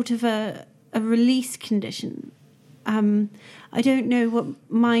have sort of a release condition. I don't know what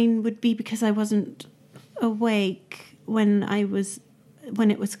mine would be because I wasn't awake when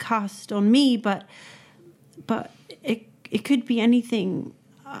it was cast on me, but it could be anything.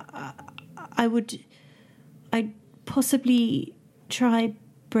 I'd possibly try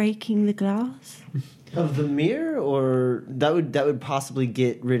breaking the glass. Of the mirror, or that would possibly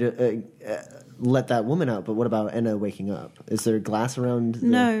get rid of let that woman out. But what about Anna waking up? Is there glass around?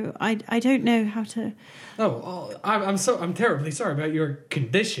 No, I don't know how to. I'm terribly sorry about your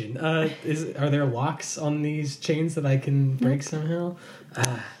condition. Are there locks on these chains that I can break somehow?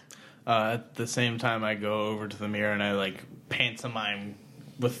 At the same time, I go over to the mirror and I like pantomime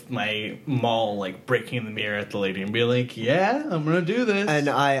with my maul, like breaking the mirror at the lady and be like, "Yeah, I'm gonna do this." And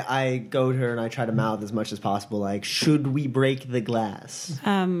I go to her and I try to mouth as much as possible, like, "Should we break the glass?"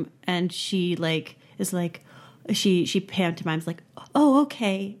 And she is like she pantomimes like, "Oh,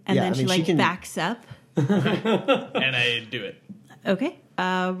 okay," and Yeah, then I mean, she can- backs up. And I do it. Okay,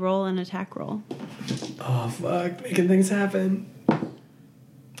 roll an attack roll. Oh fuck! Making things happen.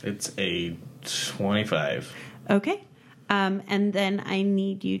 It's a 25. Okay. And then I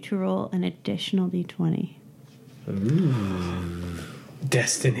need you to roll an additional d20.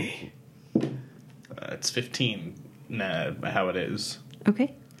 Destiny. It's 15. Nah, how it is.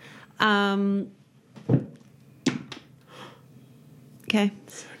 Okay. Okay.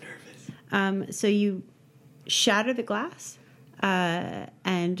 So nervous. So you shatter the glass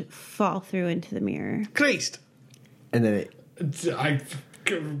and fall through into the mirror. Christ! And then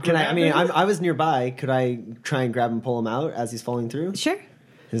can I? I mean, I was nearby. Could I try and grab and pull him out as he's falling through? Sure.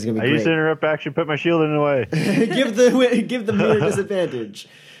 This is gonna be I used to great. interrupt action, put my shield in the way. give the mirror disadvantage.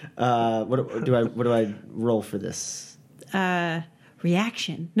 What do I roll for this?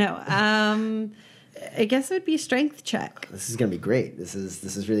 Reaction. No. I guess it would be a strength check. This is gonna be great. This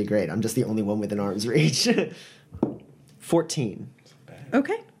is really great. I'm just the only one within arm's reach. 14.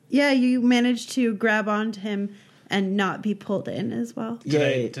 Okay. Yeah, you managed to grab onto him and not be pulled in as well.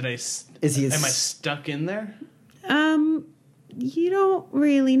 Yay. Am I stuck in there? You don't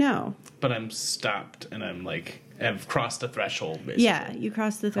really know. But I'm stopped and I'm like, I've crossed the threshold, basically. Yeah, you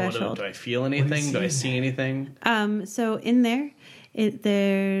crossed the threshold. Do I feel anything? Do I see anything? So in there,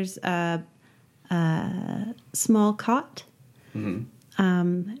 there's a small cot.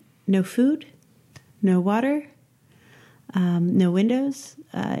 Mm-hmm. No food, no water, no windows.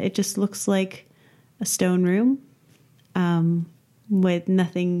 It just looks like a stone room with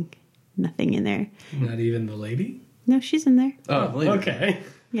nothing in there. Not even the lady. No, she's in there. Oh, Okay.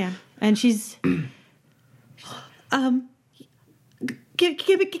 Yeah, and she's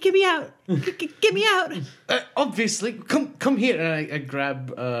get me out. Get me out. Obviously, come here. And I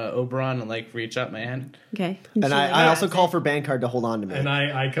grab Oberon and like reach out my hand. Okay. And she, I also call for Bankard to hold on to me. And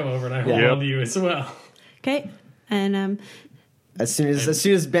I come over and I hold Yep. on to you as well. Okay. And As soon as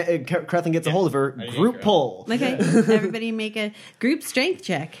Crethlin gets a hold of her, group pull. okay, everybody make a group strength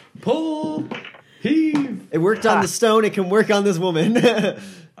check. Pull. Heave. It worked on the stone. It can work on this woman.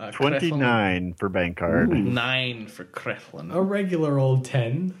 29 for Bankard. 9 for Crethlin. A regular old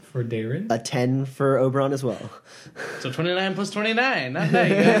 10 for Darren. A 10 for Oberon as well. So 29 plus 29. Not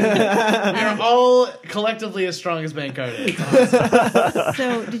bad. We're all collectively as strong as Bankard is.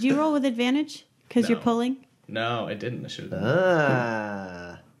 So, did you roll with advantage because you're No. pulling? No, I didn't. I should have.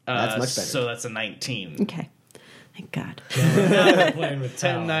 That's much better. So that's a 19. Okay. Thank God. Playing with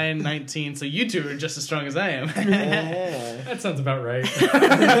 10, power. 9, 19. So you two are just as strong as I am. That sounds about right.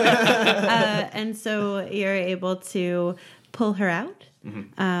 And so you're able to pull her out.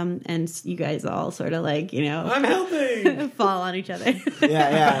 And you guys all sort of like, you know, I'm helping. fall on each other.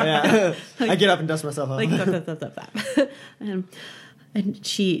 Yeah. I get up and dust myself off. Like, and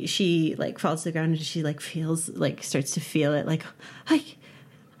she like falls to the ground and she like feels, like starts to feel it like, I'm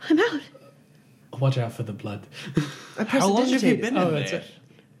out. Watch out for the blood. How long have you been in that's there?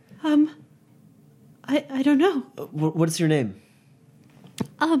 it. I don't know. What's your name?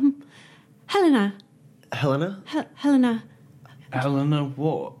 Helena. Helena? Helena. Helena,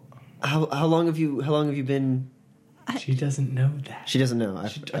 what? How long have you been? She doesn't know that. She doesn't know. I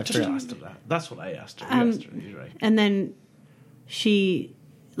just asked her that. That's what I asked her. You asked her. You're right. And then she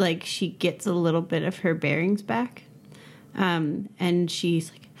gets a little bit of her bearings back. And she's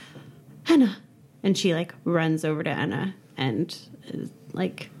like, Anna. And she like runs over to Anna and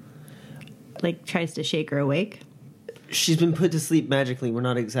like tries to shake her awake. She's been put to sleep magically. We're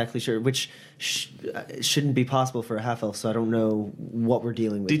not exactly sure, which shouldn't be possible for a half elf. So I don't know what we're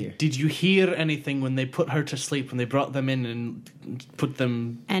dealing with here. Did you hear anything when they put her to sleep, when they brought them in and put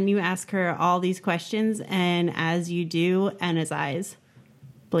them? And you ask her all these questions, and as you do, Anna's eyes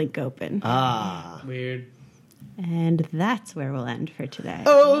blink open. Ah. Weird. And that's where we'll end for today.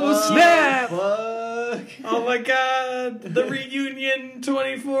 Oh, snap! Oh my god! The reunion,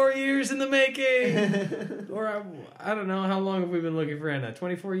 24 years in the making! Or, I don't know, how long have we been looking for Anna?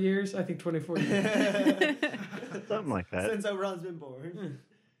 24 years? I think 24 years. Something like that. Since Oberon's been born.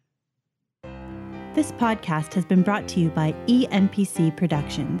 This podcast has been brought to you by ENPC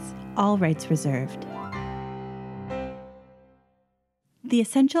Productions. All rights reserved. The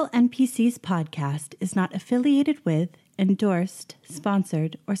Essential NPCs podcast is not affiliated with, endorsed,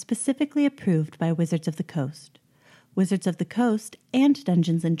 sponsored, or specifically approved by Wizards of the Coast. Wizards of the Coast and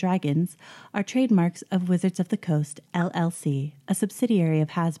Dungeons & Dragons are trademarks of Wizards of the Coast, LLC, a subsidiary of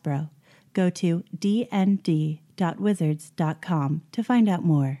Hasbro. Go to dnd.wizards.com to find out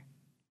more.